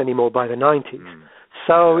that list anymore by the 90s.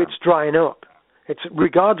 So it's drying up. It's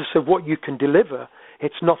regardless of what you can deliver,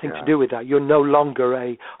 it's nothing to do with that. You're no longer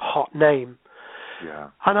a hot name.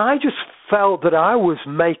 Yeah. And I just felt that I was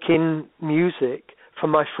making music for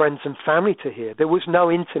my friends and family to hear. There was no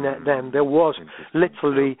internet then. There was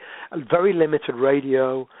literally a very limited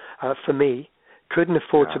radio for me. couldn't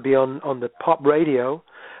afford to be on the pop radio,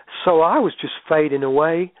 so I was just fading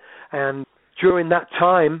away. And during that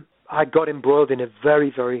time, I got embroiled in a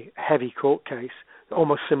very, very heavy court case,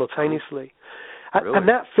 almost simultaneously. Really? And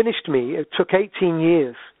that finished me. It took 18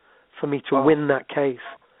 years for me to win that case.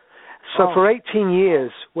 So for 18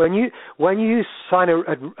 years, when you sign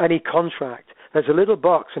any contract, there's a little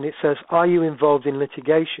box and it says, "Are you involved in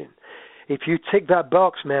litigation?" If you tick that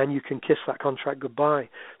box, man, you can kiss that contract goodbye.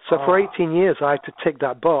 So for 18 years, I had to tick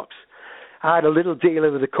that box. I had a little deal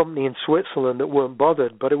with a company in Switzerland that weren't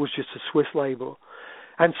bothered, but it was just a Swiss label.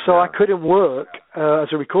 And so I couldn't work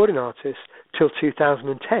as a recording artist till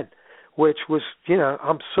 2010, which was,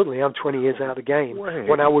 I'm 20 years out of the game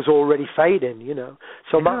when I was already fading,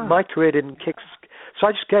 So my career didn't kick. So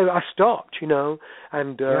I stopped,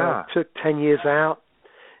 and took 10 years out.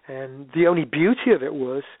 And the only beauty of it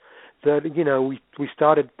was that, we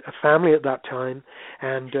started a family at that time,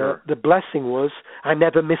 and the blessing was I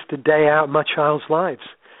never missed a day out of my child's lives.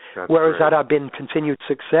 Whereas had I been continued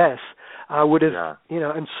success, I would have,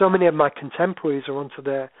 and so many of my contemporaries are onto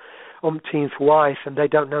their umpteenth wife and they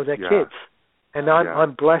don't know their kids. And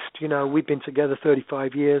I'm blessed, we've been together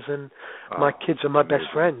 35 years and my kids are my best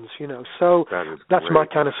friends, So that's my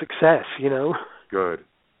kind of success, Good.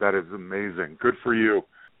 That is amazing. Good for you.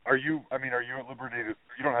 Are you at liberty to,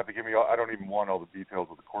 you don't have to give me I don't even want all the details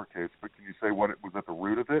of the court case, but can you say what it was at the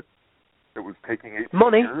root of it? It was taking 18 years?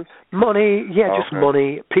 Money, just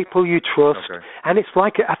money, people you trust. Okay. And it's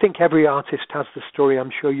like, I think every artist has the story,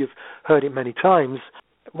 I'm sure you've heard it many times.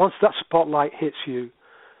 Once that spotlight hits you,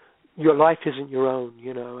 your life isn't your own,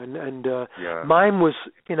 and mine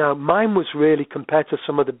was really, compared to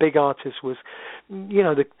some of the big artists, was,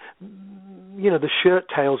 the shirt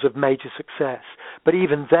tails of major success. But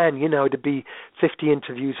even then, to be 50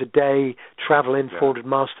 interviews a day, traveling 400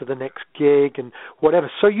 miles to the next gig and whatever.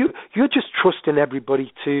 So you're just trusting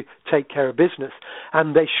everybody to take care of business,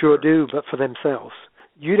 and they sure do, but for themselves.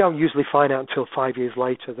 You don't usually find out until 5 years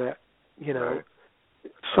later that,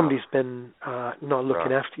 somebody's been not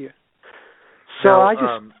looking after you. So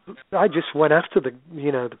I just went after the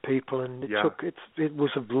people, and it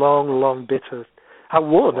was a long bitter. I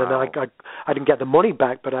won, and I didn't get the money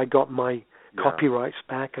back, but I got my copyrights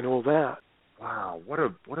back and all that. Wow, what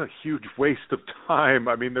a huge waste of time.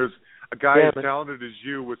 I mean, there's a guy as talented as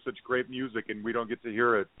you with such great music, and we don't get to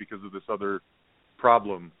hear it because of this other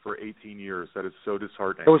problem for 18 years. That is so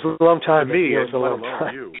disheartening. It was a long time. To me, it was a long let alone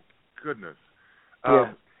time. you. Goodness.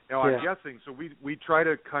 Now, I'm guessing, so we try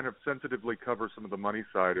to kind of sensitively cover some of the money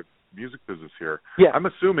side of music business here. Yeah. I'm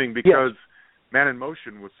assuming because Man in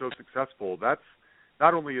Motion was so successful, that's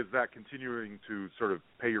not only is that continuing to sort of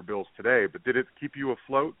pay your bills today, but did it keep you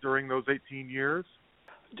afloat during those 18 years?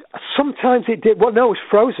 Sometimes it did. Well, no, it was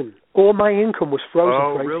frozen. All my income was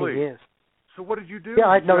frozen for 18 years. So what did you do? Yeah,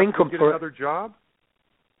 I had no income for it. Another job?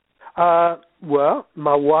 Well,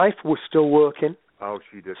 my wife was still working. Oh,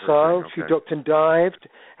 she did. So she ducked and dived,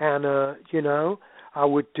 and I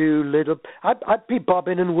would do little. I'd be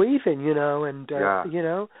bobbing and weaving, and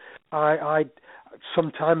I'd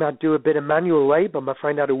sometimes I'd do a bit of manual labor. My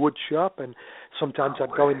friend had a wood shop, and sometimes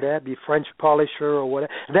I'd go in there, be French polisher or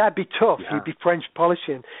whatever. And that'd be tough. Yeah. You'd be French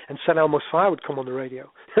polishing, and St. Elmo's Fire would come on the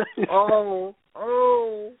radio. Oh,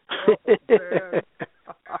 man.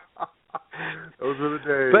 Those are the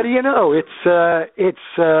days. But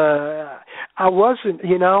I wasn't,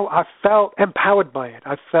 I felt empowered by it.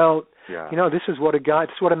 I felt, this is what a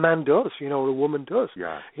man does, what a woman does.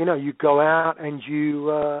 Yeah. You go out and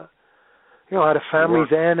I had a family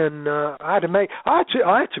then, and I had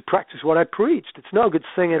to practice what I preached. It's no good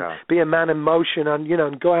singing, be a man in motion, and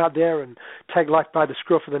and go out there and take life by the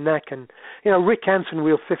scruff of the neck. And Rick Hansen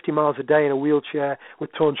wheeled 50 miles a day in a wheelchair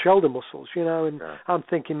with torn shoulder muscles. And I'm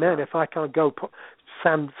thinking, man, if I can't go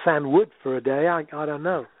sand wood for a day, I don't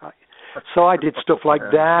know. So I did stuff like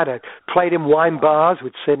that. I played in wine bars.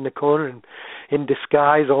 Would sit in the corner and in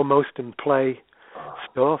disguise almost and play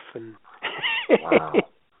stuff. And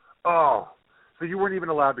so you weren't even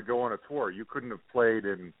allowed to go on a tour. You couldn't have played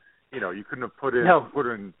in, you couldn't have put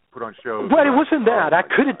on shows. Well, it wasn't that. I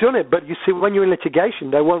could have done it, but you see, when you're in litigation,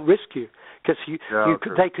 they won't risk you because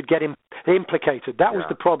they could get implicated. That was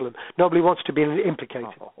the problem. Nobody wants to be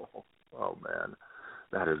implicated. Oh man,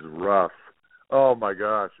 that is rough. Oh my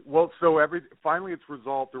gosh. Well, so finally it's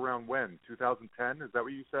resolved around when? 2010? Is that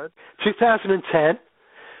what you said? 2010,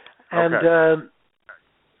 and.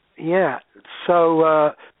 Yeah.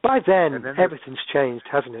 So by then everything's changed,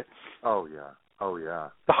 hasn't it? Oh yeah.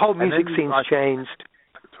 The whole music scene's changed.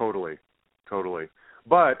 Totally.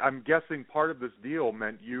 But I'm guessing part of this deal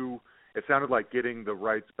meant it sounded like getting the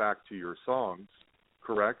rights back to your songs,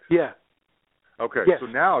 correct? Yeah. Okay, Yes. so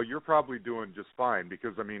now you're probably doing just fine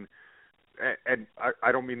because, I mean, and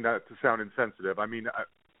I don't mean that to sound insensitive. I mean,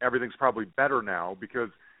 everything's probably better now because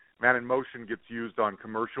Man in Motion gets used on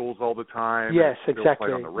commercials all the time. Yes, and it's still played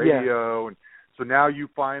exactly. on the radio. And so now you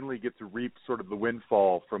finally get to reap sort of the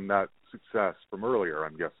windfall from that success from earlier,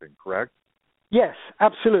 I'm guessing, correct? Yes,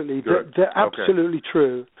 absolutely. They're absolutely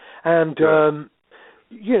true. And,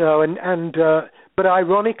 you know, but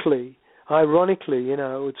ironically, you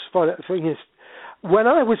know, it's funny. The thing is, when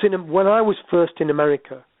I was first in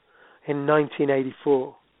America in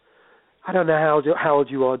 1984, I don't know how old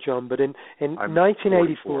you are, John, but in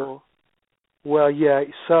 1984, 44. well, yeah.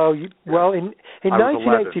 So, in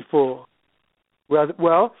 1984,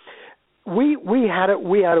 well, we had a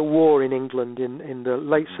war in England in the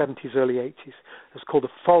late 70s, early 80s. It was called the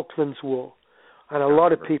Falklands War, and a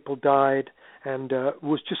lot of people died, and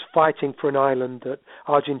was just fighting for an island that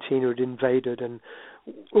Argentina had invaded, and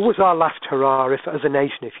it was our last hurrah as a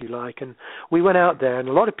nation, if you like. And we went out there, and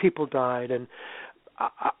a lot of people died, and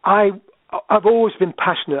I've always been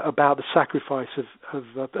passionate about the sacrifice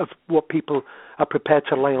of what people are prepared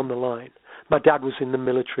to lay on the line. My dad was in the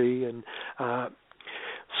military, and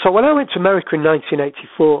so when I went to America in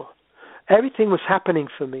 1984, everything was happening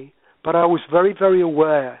for me, but I was very, very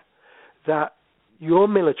aware that your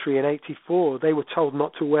military in 84, they were told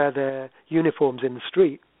not to wear their uniforms in the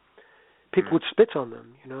street. People would spit on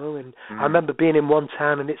them, you know, and I remember being in one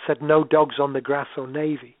town and it said no dogs on the grass or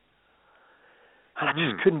Navy. And I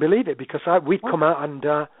just couldn't believe it because we'd come out and it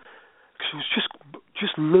was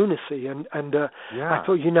just lunacy. And I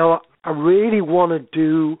thought, you know, I really want to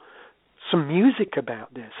do some music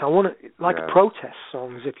about this. I want to, protest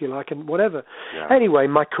songs, if you like, and whatever. Yeah. Anyway,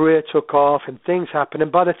 my career took off and things happened.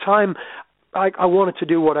 And by the time I wanted to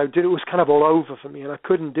do what I did, it was kind of all over for me and I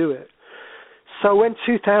couldn't do it. So when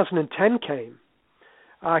 2010 came,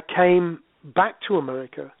 I came back to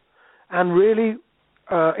America and really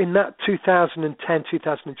in that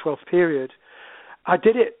 2010-2012 period, I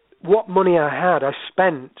did it, what money I had, I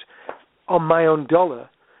spent on my own dollar,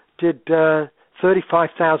 did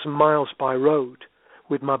 35,000 miles by road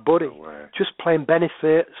with my buddy, just playing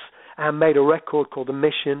benefits, and made a record called The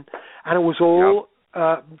Mission, and it was all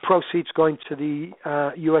proceeds going to the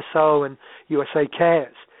USO and USA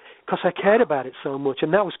Cares, because I cared about it so much,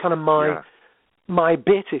 and that was kind of my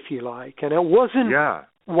bit, if you like, and it wasn't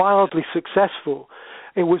wildly successful.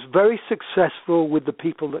 It was very successful with the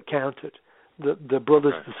people that counted, the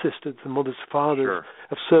brothers, the sisters, the mothers, fathers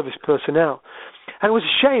of service personnel. And it was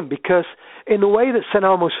a shame because in the way that St.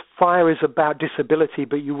 Elmo's Fire is about disability,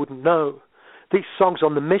 but you wouldn't know, these songs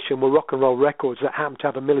on The Mission were rock and roll records that happened to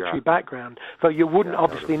have a military background, though you wouldn't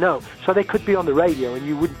obviously know. So they could be on the radio and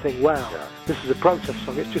you wouldn't think, wow, this is a protest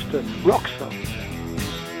song. It's just a rock song.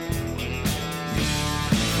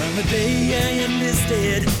 From the day I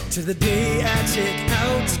enlisted to the day I check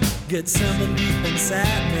out, got something deep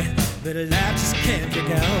inside me that life just can't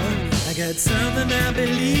figure out. I got something I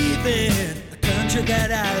believe in, a country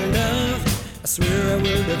that I love. I swear I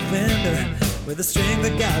will defend her with the strength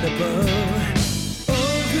of God above.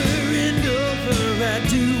 Over and over I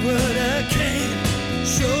do what I can,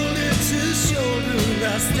 shoulder to shoulder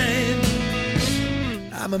I stand.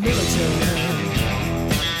 I'm a military man.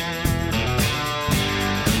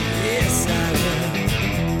 Yes, I am.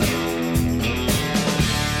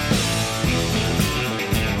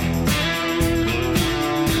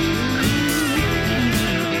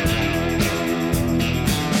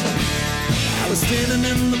 I was standing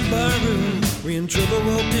in the barroom when trouble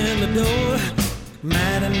walked in the door,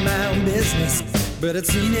 minding my own business, but I'd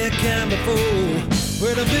seen it come before.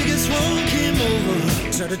 Where the biggest one came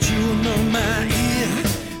over, started chewing on my ear,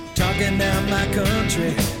 talking down my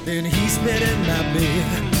country, then he spit in my beer.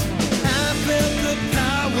 I felt the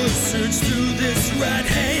power surge through this right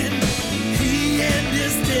hand. He and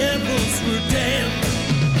his devils were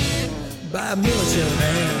damned by a military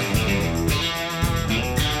man.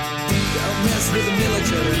 Don't mess with a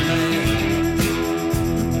military man.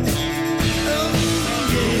 Oh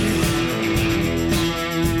yeah.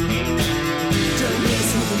 Don't mess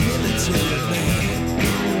with a military man.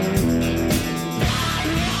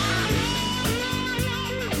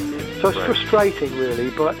 So it's frustrating, really,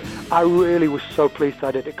 but I really was so pleased I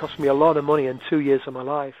did. It cost me a lot of money and 2 years of my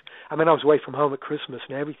life. I mean, I was away from home at Christmas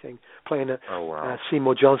and everything, playing at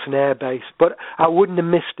Seymour Johnson Air Base, but I wouldn't have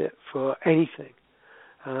missed it for anything.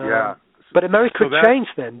 But America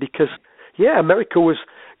changed then because, America was,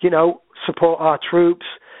 support our troops,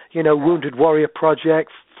 Wounded Warrior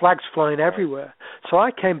Project, flags flying everywhere. So I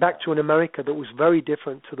came back to an America that was very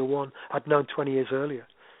different to the one I'd known 20 years earlier.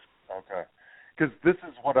 Okay. Because this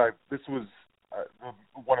was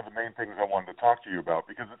one of the main things I wanted to talk to you about,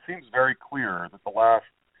 because it seems very clear that the last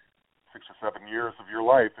 6 or 7 years of your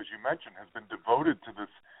life, as you mentioned, has been devoted to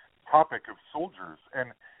this topic of soldiers,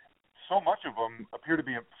 and so much of it appears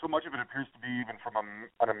to be even from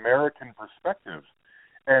an American perspective.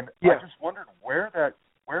 And I just wondered where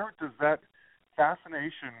does that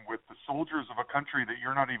fascination with the soldiers of a country that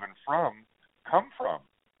you're not even from come from?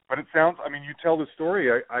 But it sounds, I mean, you tell the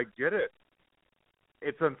story, I get it.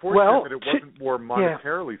 It's unfortunate that it wasn't more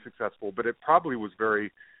monetarily successful, but it probably was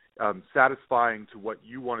very satisfying to what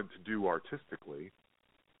you wanted to do artistically.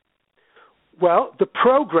 Well, the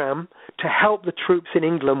program to help the troops in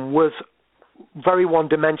England was very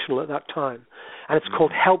one-dimensional at that time, and it's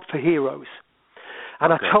called Help for Heroes.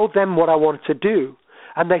 And I told them what I wanted to do,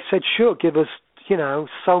 and they said, sure, give us,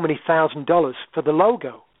 so many $1,000 for the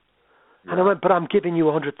logo. Yeah. And I went, but I'm giving you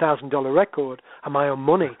a $100,000 record and my own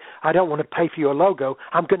money. I don't want to pay for your logo.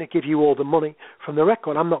 I'm going to give you all the money from the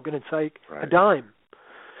record. I'm not going to take a dime.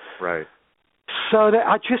 Right. So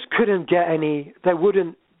I just couldn't get any. They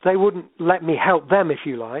wouldn't let me help them, if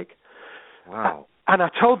you like. Wow. And I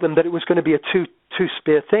told them that it was going to be a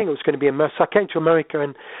two-spear thing. It was going to be a mess. So I came to America,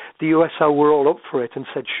 and the USO were all up for it and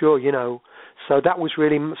said, sure, So that was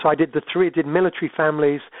really. So I did the three. I did Military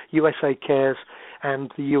Families, USA Cares,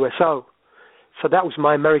 and the USO. So that was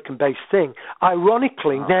my American-based thing.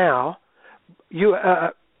 Ironically, now,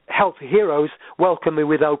 Help for Heroes welcome me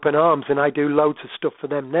with open arms, and I do loads of stuff for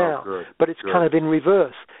them now. But it's kind of in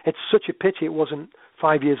reverse. It's such a pity it wasn't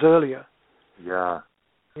 5 years earlier. Yeah.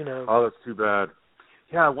 Oh, that's too bad.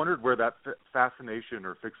 Yeah, I wondered where that fascination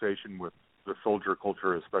or fixation with the soldier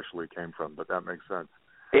culture especially came from, but that makes sense.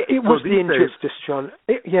 It was the injustice, John.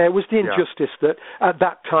 It was the injustice that at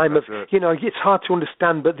that time it's hard to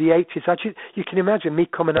understand, but the 80s, you can imagine me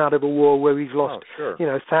coming out of a war where we've lost,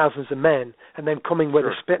 thousands of men, and then coming where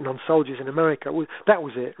they're spitting on soldiers in America. That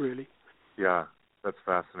was it, really. Yeah, that's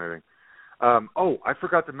fascinating. I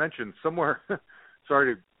forgot to mention somewhere,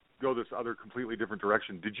 sorry to go this other completely different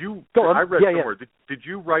direction. Did you, I read somewhere, did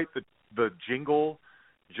you write the jingle,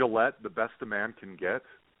 Gillette, the best a man can get?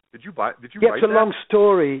 Did you write it's a long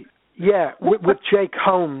story. Yeah, with Jake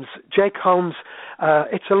Holmes. Jake Holmes.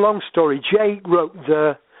 It's a long story. Jake wrote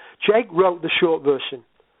the short version,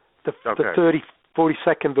 the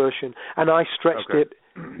 40-second version, and I stretched it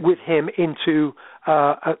with him into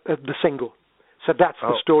the single. So that's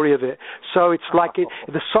the story of it. So it's like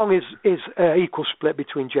the song is equal split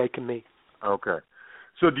between Jake and me. Okay.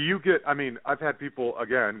 So do you get? I mean, I've had people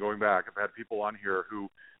going back. I've had people on here who,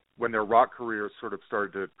 when their rock careers sort of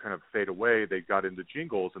started to kind of fade away, they got into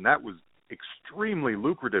jingles, and that was extremely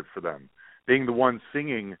lucrative for them, being the one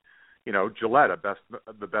singing, Gillette,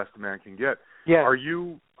 the best a man can get. Yeah. Are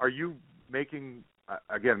you making,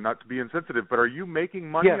 again, not to be insensitive, but are you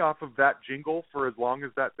making money off of that jingle for as long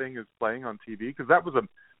as that thing is playing on TV? Because that was a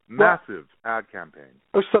massive ad campaign.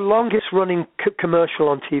 It's the longest running commercial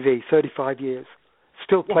on TV, 35 years.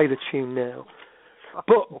 Still play the tune now.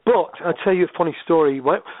 But I'll tell you a funny story.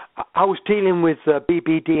 I was dealing with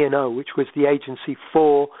BBD&O, which was the agency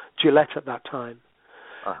for Gillette at that time.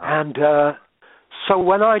 And so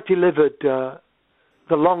when I delivered the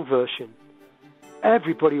long version,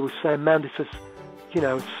 everybody was saying, man, this is,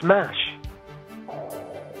 smash.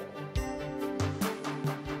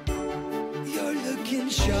 You're looking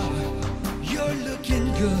sharp, you're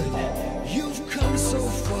looking good, you've come so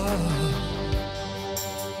far.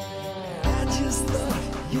 Just thought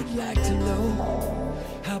you'd like to know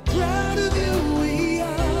how proud of you we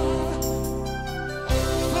are.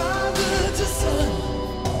 Father to son,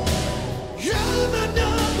 you're the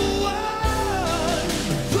number one.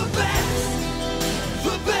 The best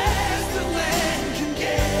a man can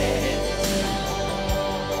get.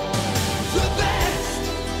 The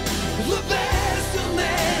best a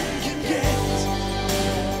man can get.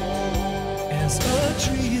 As a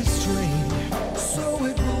tree is trained, so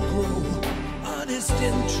it will grow. Honest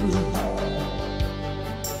and true.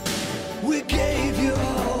 We gave you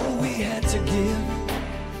all we had to give.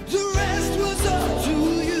 The rest was up to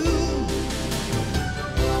you.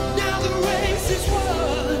 Now the race is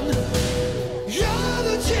won. You're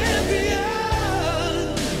the champion.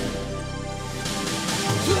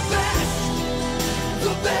 The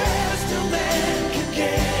best a man can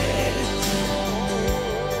get.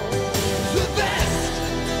 The best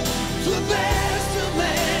a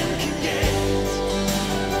man can get.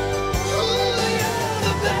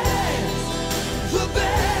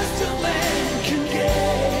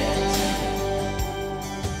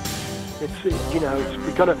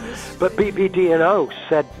 We got to. But BBD&O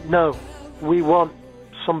said no. We want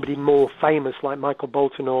somebody more famous like Michael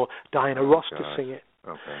Bolton or Diana Ross to sing it.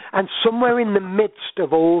 Okay. And somewhere in the midst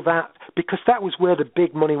of all that, because that was where the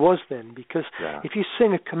big money was then, because if you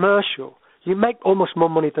sing a commercial, you make almost more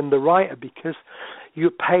money than the writer because you're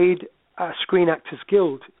paid a Screen Actors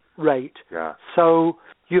Guild rate. Yeah. So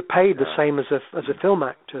you're paid the same as a film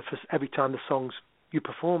actor for every time the songs you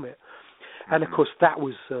perform it. And, of course, that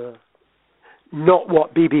was not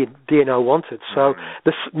what BBDNO wanted. So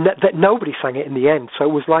that nobody sang it in the end. So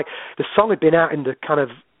it was like the song had been out in the kind of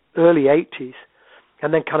early 80s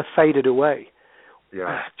and then kind of faded away.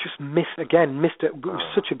 Yeah. Just missed it. It was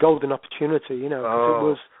such a golden opportunity, you know. It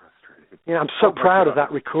was, you know, I'm so proud of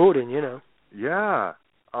that recording, you know. Yeah.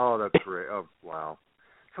 Oh, that's great. Oh, wow.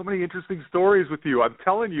 So many interesting stories with you. I'm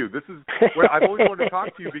telling you, this is where I've always wanted to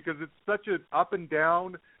talk to you because it's such an up and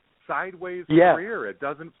down, sideways career. It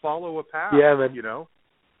doesn't follow a path, you know?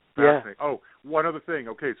 Fascinating. Oh, one other thing.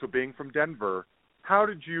 Okay, so being from Denver, how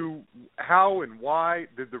and why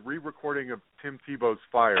did the re-recording of Tim Tebow's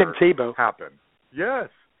Fire happen? Yes.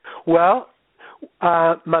 Well,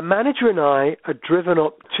 my manager and I had driven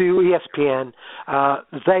up to ESPN.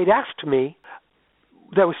 They'd asked me,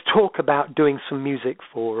 there was talk about doing some music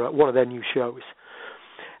for one of their new shows.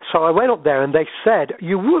 So I went up there and they said, do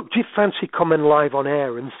you fancy coming live on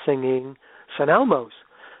air and singing St. Elmo's?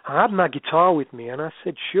 I had my guitar with me and I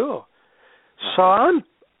said, sure. So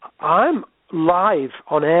I'm live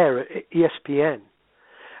on air at ESPN.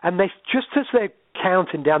 And they, just as they're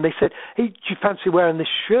counting down, they said, hey, do you fancy wearing this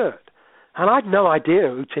shirt? And I had no idea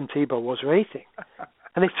who Tim Tebow was or anything.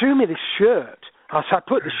 And they threw me this shirt. So I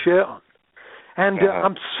put the shirt on. And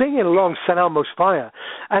I'm singing along St. Elmo's Fire.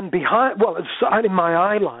 And behind, in my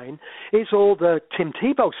eye line is all the Tim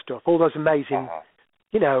Tebow stuff, all those amazing,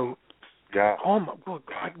 you know. Yeah. Oh, my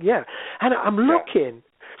God, yeah. And I'm looking.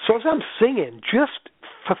 So as I'm singing, just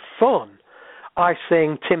for fun, I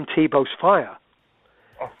sing Tim Tebow's Fire.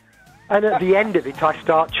 And at the end of it, I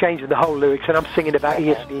start changing the whole lyrics, and I'm singing about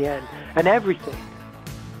ESPN and everything.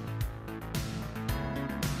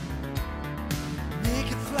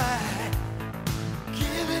 Make it fly,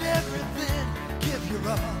 give it everything, give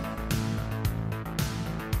your all.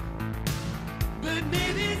 But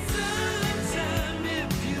maybe sometime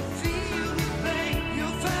if you feel the pain,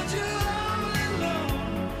 you'll find you're all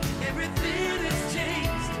alone. Everything has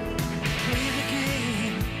changed. Play the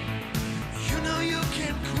game. You know you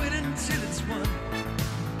can't quit until it's won.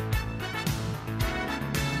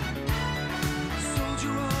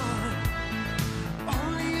 Soldier on.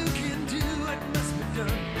 Only you can do what must be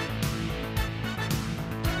done.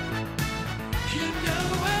 You know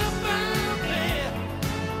I'm a man,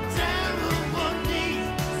 down on one knee,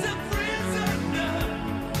 some friends are none,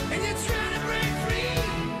 and you're trying to break free.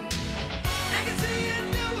 I can see a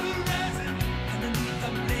new horizon underneath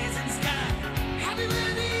the blazing sky. Happy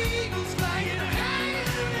when the eagles flying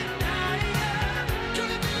higher and higher.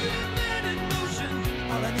 Gonna be a man in motion.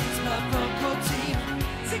 All I need's my front row team.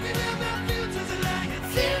 Singing out my futures like a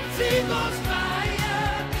Tim Tebow's Fire.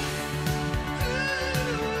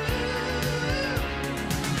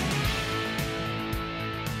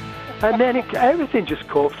 And then everything just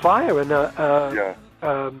caught fire. And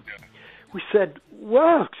we said,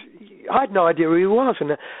 well, I had no idea who he was.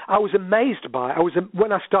 And I was amazed by it.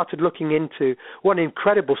 When I started looking into what an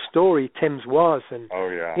incredible story Tim's was and,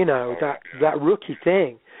 you know, that rookie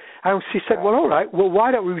thing. And she said, well, all right, well,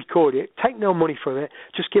 why don't we record it? Take no money from it.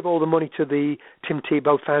 Just give all the money to the Tim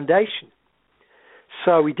Tebow Foundation.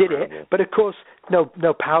 So we did it. But, of course, no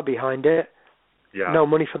power behind it. Yeah. No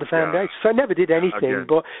money for the foundation. So I never did anything,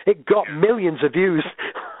 but it got millions of views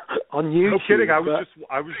on YouTube. No kidding. I was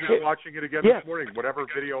just watching it again this morning. Whatever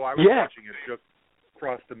video I was watching, it just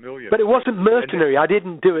crossed 1 million. But it wasn't mercenary. I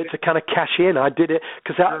didn't do it to kind of cash in. I did it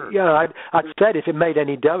because I'd said if it made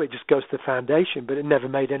any dough, it just goes to the foundation. But it never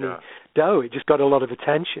made any dough. It just got a lot of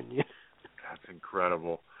attention. That's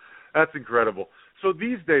incredible. That's incredible. So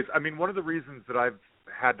these days, I mean, one of the reasons that I've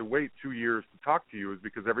had to wait 2 years to talk to you is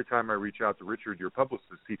because every time I reach out to Richard, your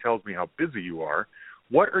publicist, he tells me how busy you are.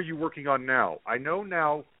 What are you working on now? I know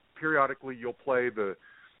now periodically you'll play the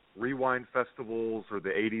Rewind festivals or the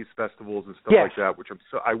 80s festivals and stuff like that, which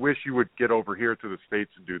I wish you would get over here to the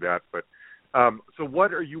States and do that. But so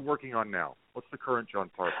what are you working on now? What's the current John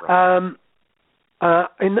Parr project?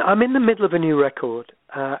 I'm in the middle of a new record,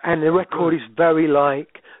 and the record is very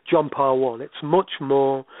like John Parr 1. It's much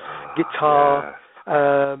more guitar,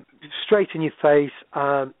 straight in your face.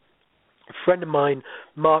 A friend of mine,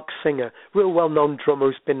 Mark Singer, real well-known drummer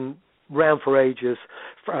who's been around for ages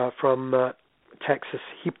from Texas.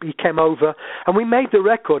 He came over, and we made the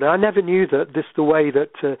record. I never knew that the way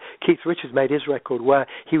that Keith Richards made his record, where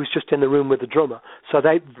he was just in the room with the drummer. So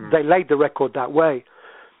they laid the record that way,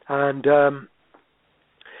 and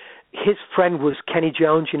his friend was Kenny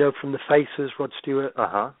Jones, from the Faces, Rod Stewart.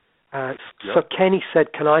 Yep. So Kenny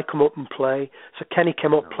said, can I come up and play? So Kenny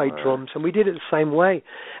came up and played way. drums, and we did it the same way.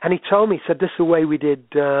 And he told me, he said, this is the way we did,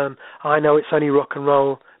 I Know It's Only Rock and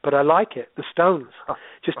Roll, but I Like It, the Stones.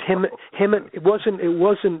 Just him, and it wasn't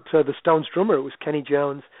the Stones drummer, it was Kenny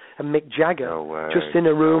Jones and Mick Jagger. No way. Just in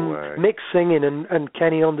a room, No way. Mick singing and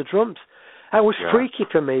Kenny on the drums. That was freaky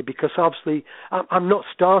for me because obviously I'm not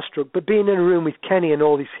starstruck, but being in a room with Kenny and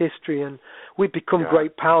all his history, and we've become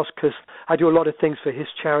great pals because I do a lot of things for his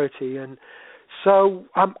charity, and so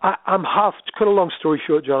I'm half. To cut a long story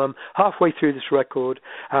short, John, I'm halfway through this record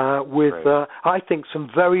with I think some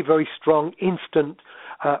very, very strong instant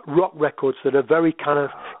rock records that are very kind of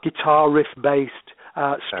guitar riff based,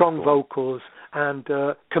 strong vocals and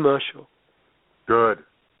commercial. Good.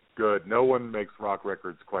 No one makes rock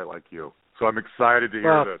records quite like you. So I'm excited to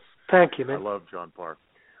hear this. Thank you, man. I love John Parr.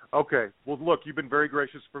 Okay. Well, look, you've been very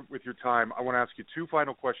gracious with your time. I want to ask you two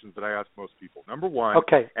final questions that I ask most people. Number one,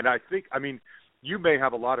 and I think, you may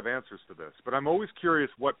have a lot of answers to this, but I'm always curious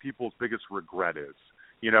what people's biggest regret is.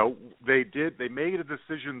 They made a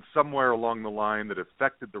decision somewhere along the line that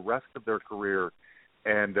affected the rest of their career,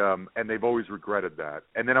 and they've always regretted that.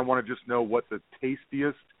 And then I want to just know what the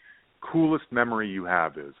tastiest, coolest memory you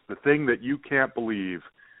have is. The thing that you can't believe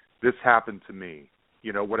this happened to me,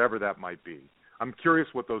 whatever that might be. I'm curious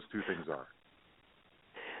what those two things are.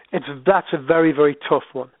 That's a very, very tough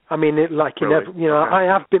one. I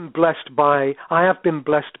have been blessed by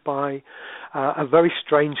a very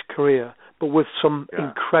strange career, but with some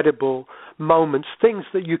incredible moments, things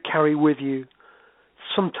that you carry with you.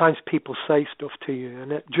 Sometimes people say stuff to you,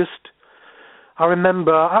 and it just. I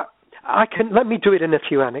remember. Let me do it in a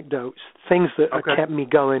few anecdotes. Things that kept me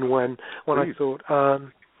going when I thought.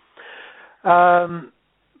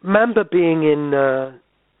 Remember being in,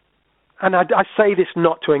 and I say this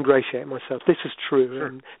not to ingratiate myself. This is true,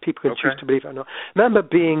 and people can choose to believe it or not. Remember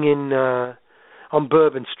being in on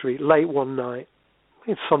Bourbon Street late one night.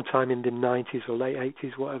 It's sometime in the 90s or late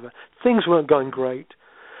 80s, whatever. Things weren't going great,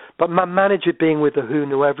 but my manager, being with the Who,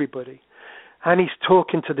 knew everybody, and he's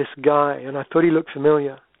talking to this guy, and I thought he looked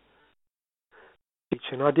familiar,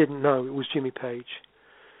 and I didn't know it was Jimmy Page,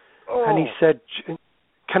 and he said,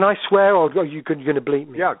 "Can I swear, or are you going to bleep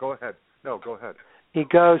me?" Yeah, go ahead. No, go ahead. He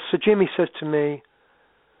goes, so Jimmy says to me,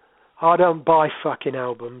 "I don't buy fucking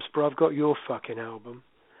albums, but I've got your fucking album."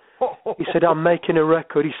 He said, I'm making a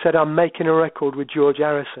record with George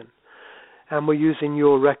Harrison, and we're using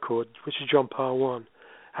your record, which is John Parr 1,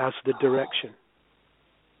 as the direction.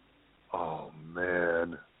 Oh,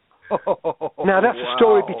 man. Now, that's a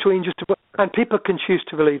story between and people can choose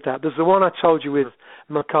to believe that. There's the one I told you with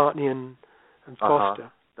McCartney and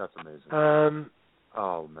Foster. That's amazing.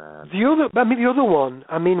 Oh, man. The other one,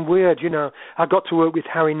 weird, I got to work with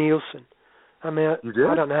Harry Nilsson. You did?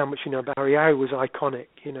 I don't know how much you know about Harry. Harry was iconic,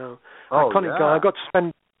 iconic guy. I got to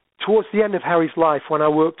spend, towards the end of Harry's life, when I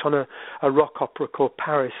worked on a rock opera called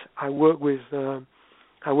Paris, I worked with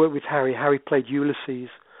Harry. Harry played Ulysses,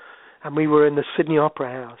 and we were in the Sydney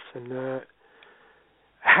Opera House, and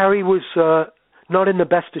Harry was not in the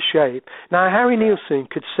best of shape. Now, Harry Nilsson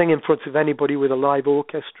could sing in front of anybody with a live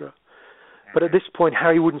orchestra, but at this point,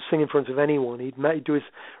 Harry wouldn't sing in front of anyone. He'd do his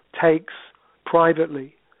takes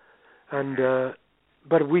privately. And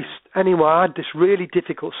anyway, I had this really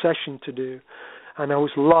difficult session to do, and I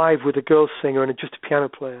was live with a girl singer and just a piano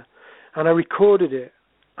player, and I recorded it,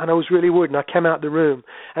 and I was really worried, and I came out the room,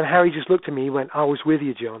 and Harry just looked at me, he went, "I was with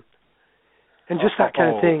you, John," and just that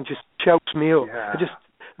kind of thing just chokes me up.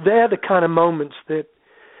 They're the kind of moments that,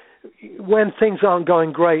 when things aren't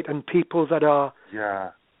going great, and people that are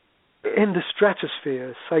in the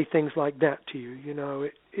stratosphere say things like that to you,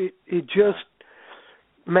 it just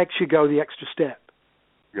makes you go the extra step.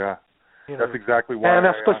 Yeah, that's exactly why. And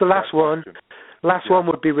I suppose the last one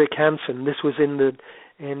would be Rick Hansen. This was in the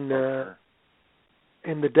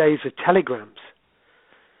days of telegrams.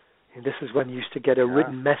 And this is when you used to get a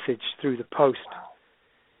written message through the post. Wow.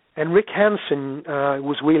 And Rick Hansen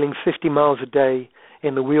was wheeling 50 miles a day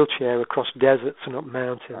in the wheelchair across deserts and up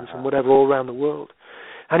mountains and whatever all around the world.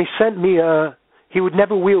 And he sent me he would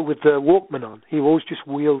never wheel with the Walkman on. He always just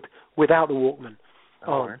wheeled without the Walkman.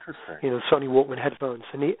 Interesting. Sony Walkman headphones,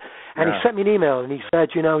 and he sent me an email, and he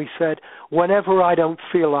said, whenever I don't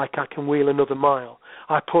feel like I can wheel another mile,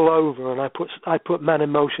 I pull over and I put Man in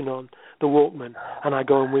Motion on the Walkman, and I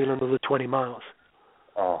go and wheel another 20 miles.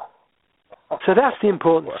 Oh. So that's the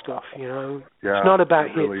important stuff, Yeah, it's not about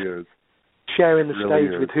hits. Sharing the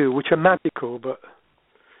stage with Who, which are magical, but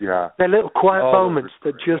they're little quiet moments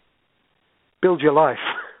that just build your life.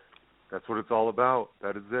 That's what it's all about.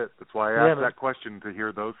 That is it. That's why I Yeah, asked man. that question, to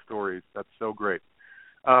hear those stories. That's so great.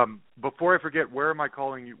 Before I forget, where am I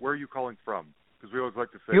calling you? Where are you calling from? Because we always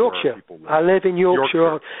like to say where our Yorkshire. people live. I live in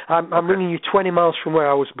Yorkshire. I'm Okay. ringing you 20 miles from where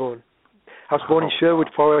I was born. I was born in Oh, Sherwood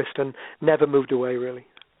wow. Forest and never moved away, really.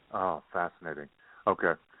 Oh, fascinating.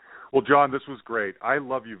 Okay. Well, John, this was great. I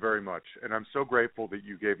love you very much, and I'm so grateful that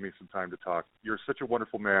you gave me some time to talk. You're such a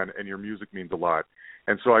wonderful man, and your music means a lot.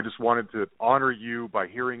 And so I just wanted to honor you by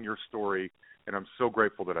hearing your story, and I'm so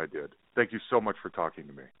grateful that I did. Thank you so much for talking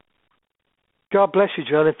to me. God bless you,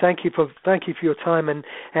 John, and thank you for your time, and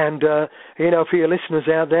for your listeners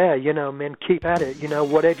out there, man, keep at it.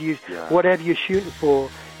 Whatever you're shooting for,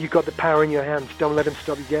 you got the power in your hands. Don't let them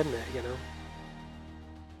stop you getting there.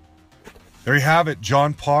 There you have it,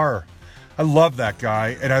 John Parr. I love that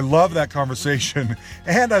guy, and I love that conversation,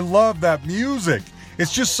 and I love that music.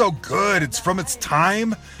 It's just so good. It's from its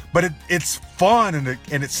time, but it's fun,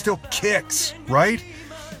 and it still kicks, right?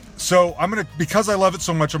 So because I love it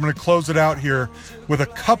so much, I'm gonna close it out here with a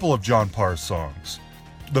couple of John Parr songs.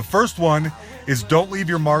 The first one is "Don't Leave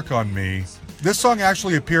Your Mark on Me." This song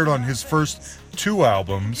actually appeared on his first 2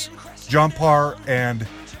 albums, John Parr and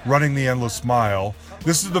 "Running the Endless Mile."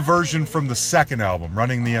 This is the version from the second album,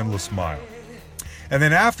 "Running the Endless Mile." And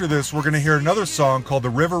then after this, we're gonna hear another song called "The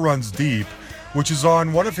River Runs Deep," which is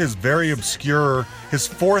on one of his very obscure, his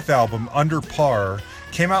 4th album, Under Parr,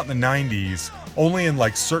 came out in the 90s, only in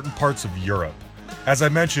like certain parts of Europe. As I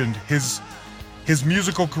mentioned, his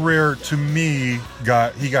musical career, to me,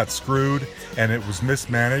 he got screwed, and it was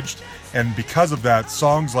mismanaged, and because of that,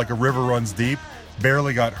 songs like "A River Runs Deep"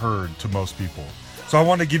 barely got heard to most people. So I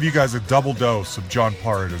want to give you guys a double dose of John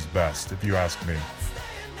Parr at his best, if you ask me.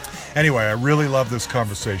 Anyway, I really love this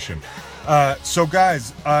conversation. So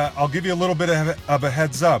guys, I'll give you a little bit of a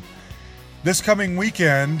heads up. This coming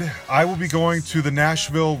weekend, I will be going to the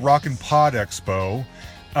Nashville Rockin' Pod Expo.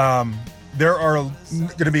 There are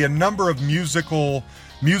going to be a number of music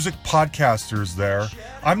podcasters there.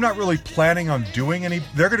 I'm not really planning on doing any.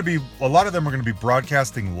 A lot of them are going to be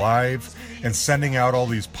broadcasting live and sending out all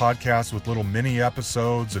these podcasts with little mini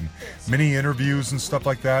episodes and mini interviews and stuff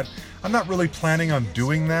like that. I'm not really planning on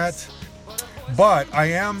doing that, but I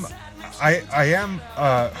am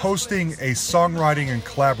hosting a songwriting and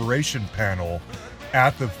collaboration panel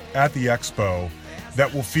at the expo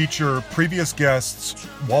that will feature previous guests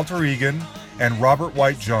Walter Egan and Robert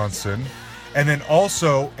White Johnson, and then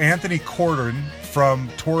also Anthony Corden from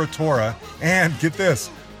Tora Tora, and get this,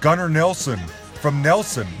 Gunnar Nelson from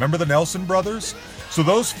Nelson. Remember the Nelson brothers? So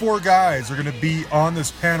those 4 guys are going to be on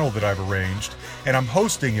this panel that I've arranged, and I'm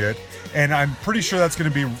hosting it, and I'm pretty sure that's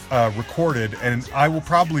going to be recorded, and I will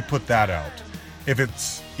probably put that out if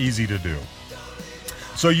it's easy to do.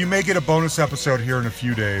 So you may get a bonus episode here in a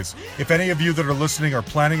few days. If any of you that are listening are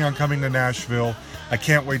planning on coming to Nashville, I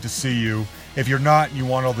can't wait to see you. If you're not and you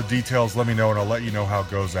want all the details, let me know, and I'll let you know how it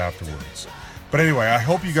goes afterwards. But anyway, I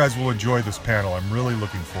hope you guys will enjoy this panel. I'm really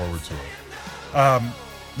looking forward to it.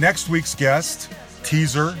 Next week's guest,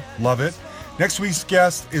 teaser, love it. Next week's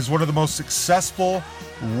guest is one of the most successful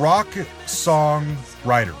rock song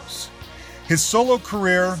writers. His solo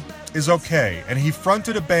career is okay, and he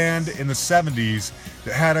fronted a band in the 70s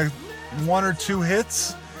that had 1 or 2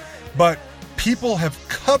 hits, but people have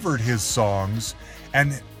covered his songs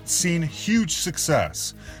and seen huge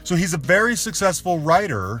success. So he's a very successful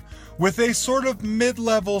writer with a sort of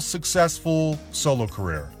mid-level successful solo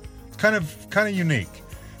career. Kind of unique,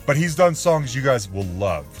 but he's done songs you guys will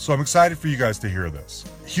love. So I'm excited for you guys to hear this.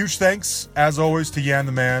 Huge thanks, as always, to Yan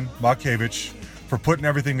the Man Makevich for putting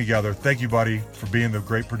everything together. Thank you, buddy, for being the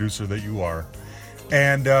great producer that you are.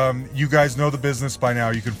 And you guys know the business by now.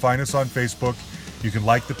 You can find us on Facebook. You can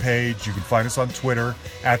like the page. You can find us on Twitter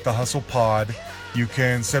at The Hustle Pod. You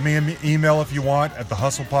can send me an email if you want at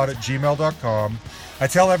thehustlepod@gmail.com. I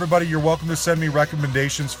tell everybody you're welcome to send me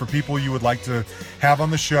recommendations for people you would like to have on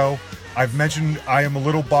the show. I've mentioned I am a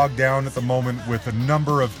little bogged down at the moment with a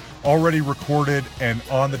number of already recorded and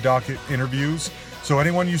on the docket interviews. So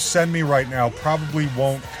anyone you send me right now probably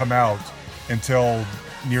won't come out until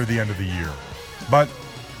near the end of the year. But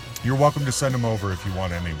you're welcome to send them over if you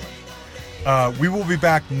want anyway. We will be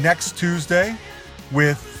back next Tuesday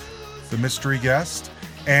with the mystery guest,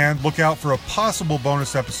 and look out for a possible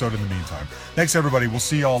bonus episode in the meantime. Thanks, everybody. We'll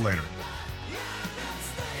see you all later.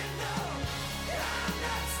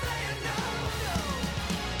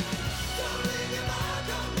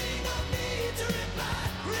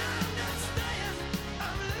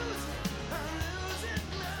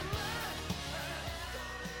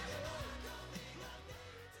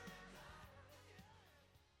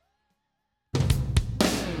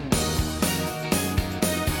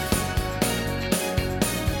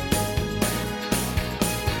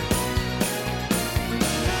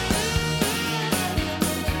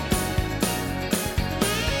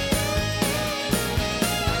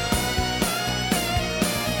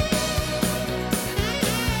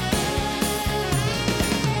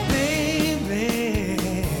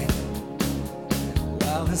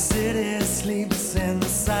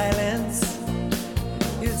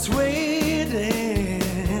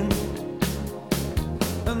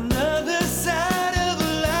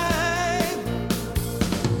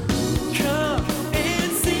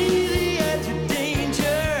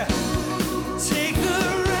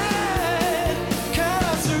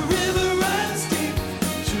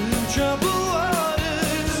 troubled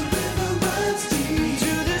waters. The river runs deep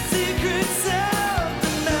to the secrets of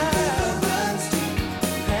the night. The river runs deep,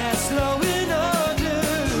 past law and order.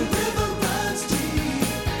 The river runs deep,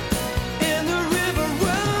 and the river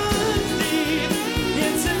runs deep.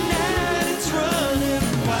 And tonight it's running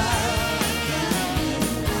wild.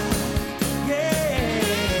 Yeah.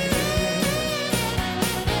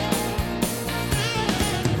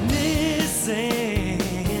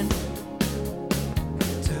 Listen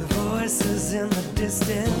to voices in the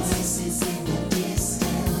distance.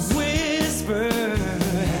 Whisper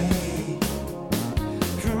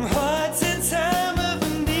from hearts in time of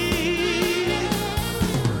need.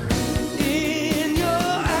 In your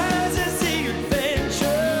eyes I see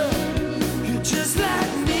adventure. You're just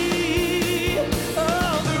like me.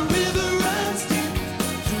 Oh, the river runs deep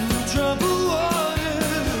through troubled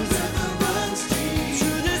waters. The river runs deep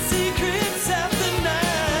through the secrets of the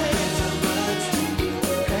night. The river runs deep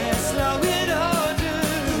past law and order.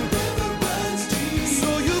 The river runs deep, so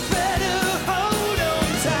you better hold on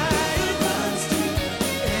tight. The river runs deep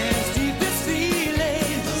as deepest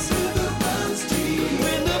feelings. The river runs deep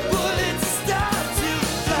when the bullets start to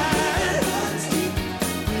fly. The river runs deep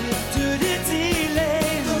with dirty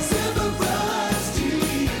dealings. The river runs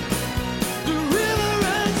deep. The river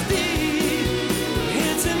runs deep,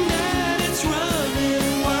 and tonight it's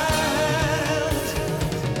running wild.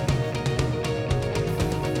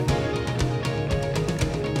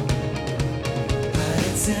 But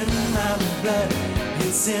it's in my blood,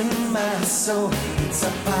 it's in my soul. It's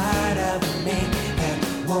a part of me that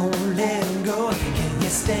won't let go. Can you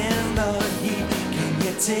stand the heat? Can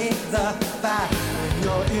you take the fight when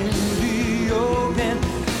you're in the open?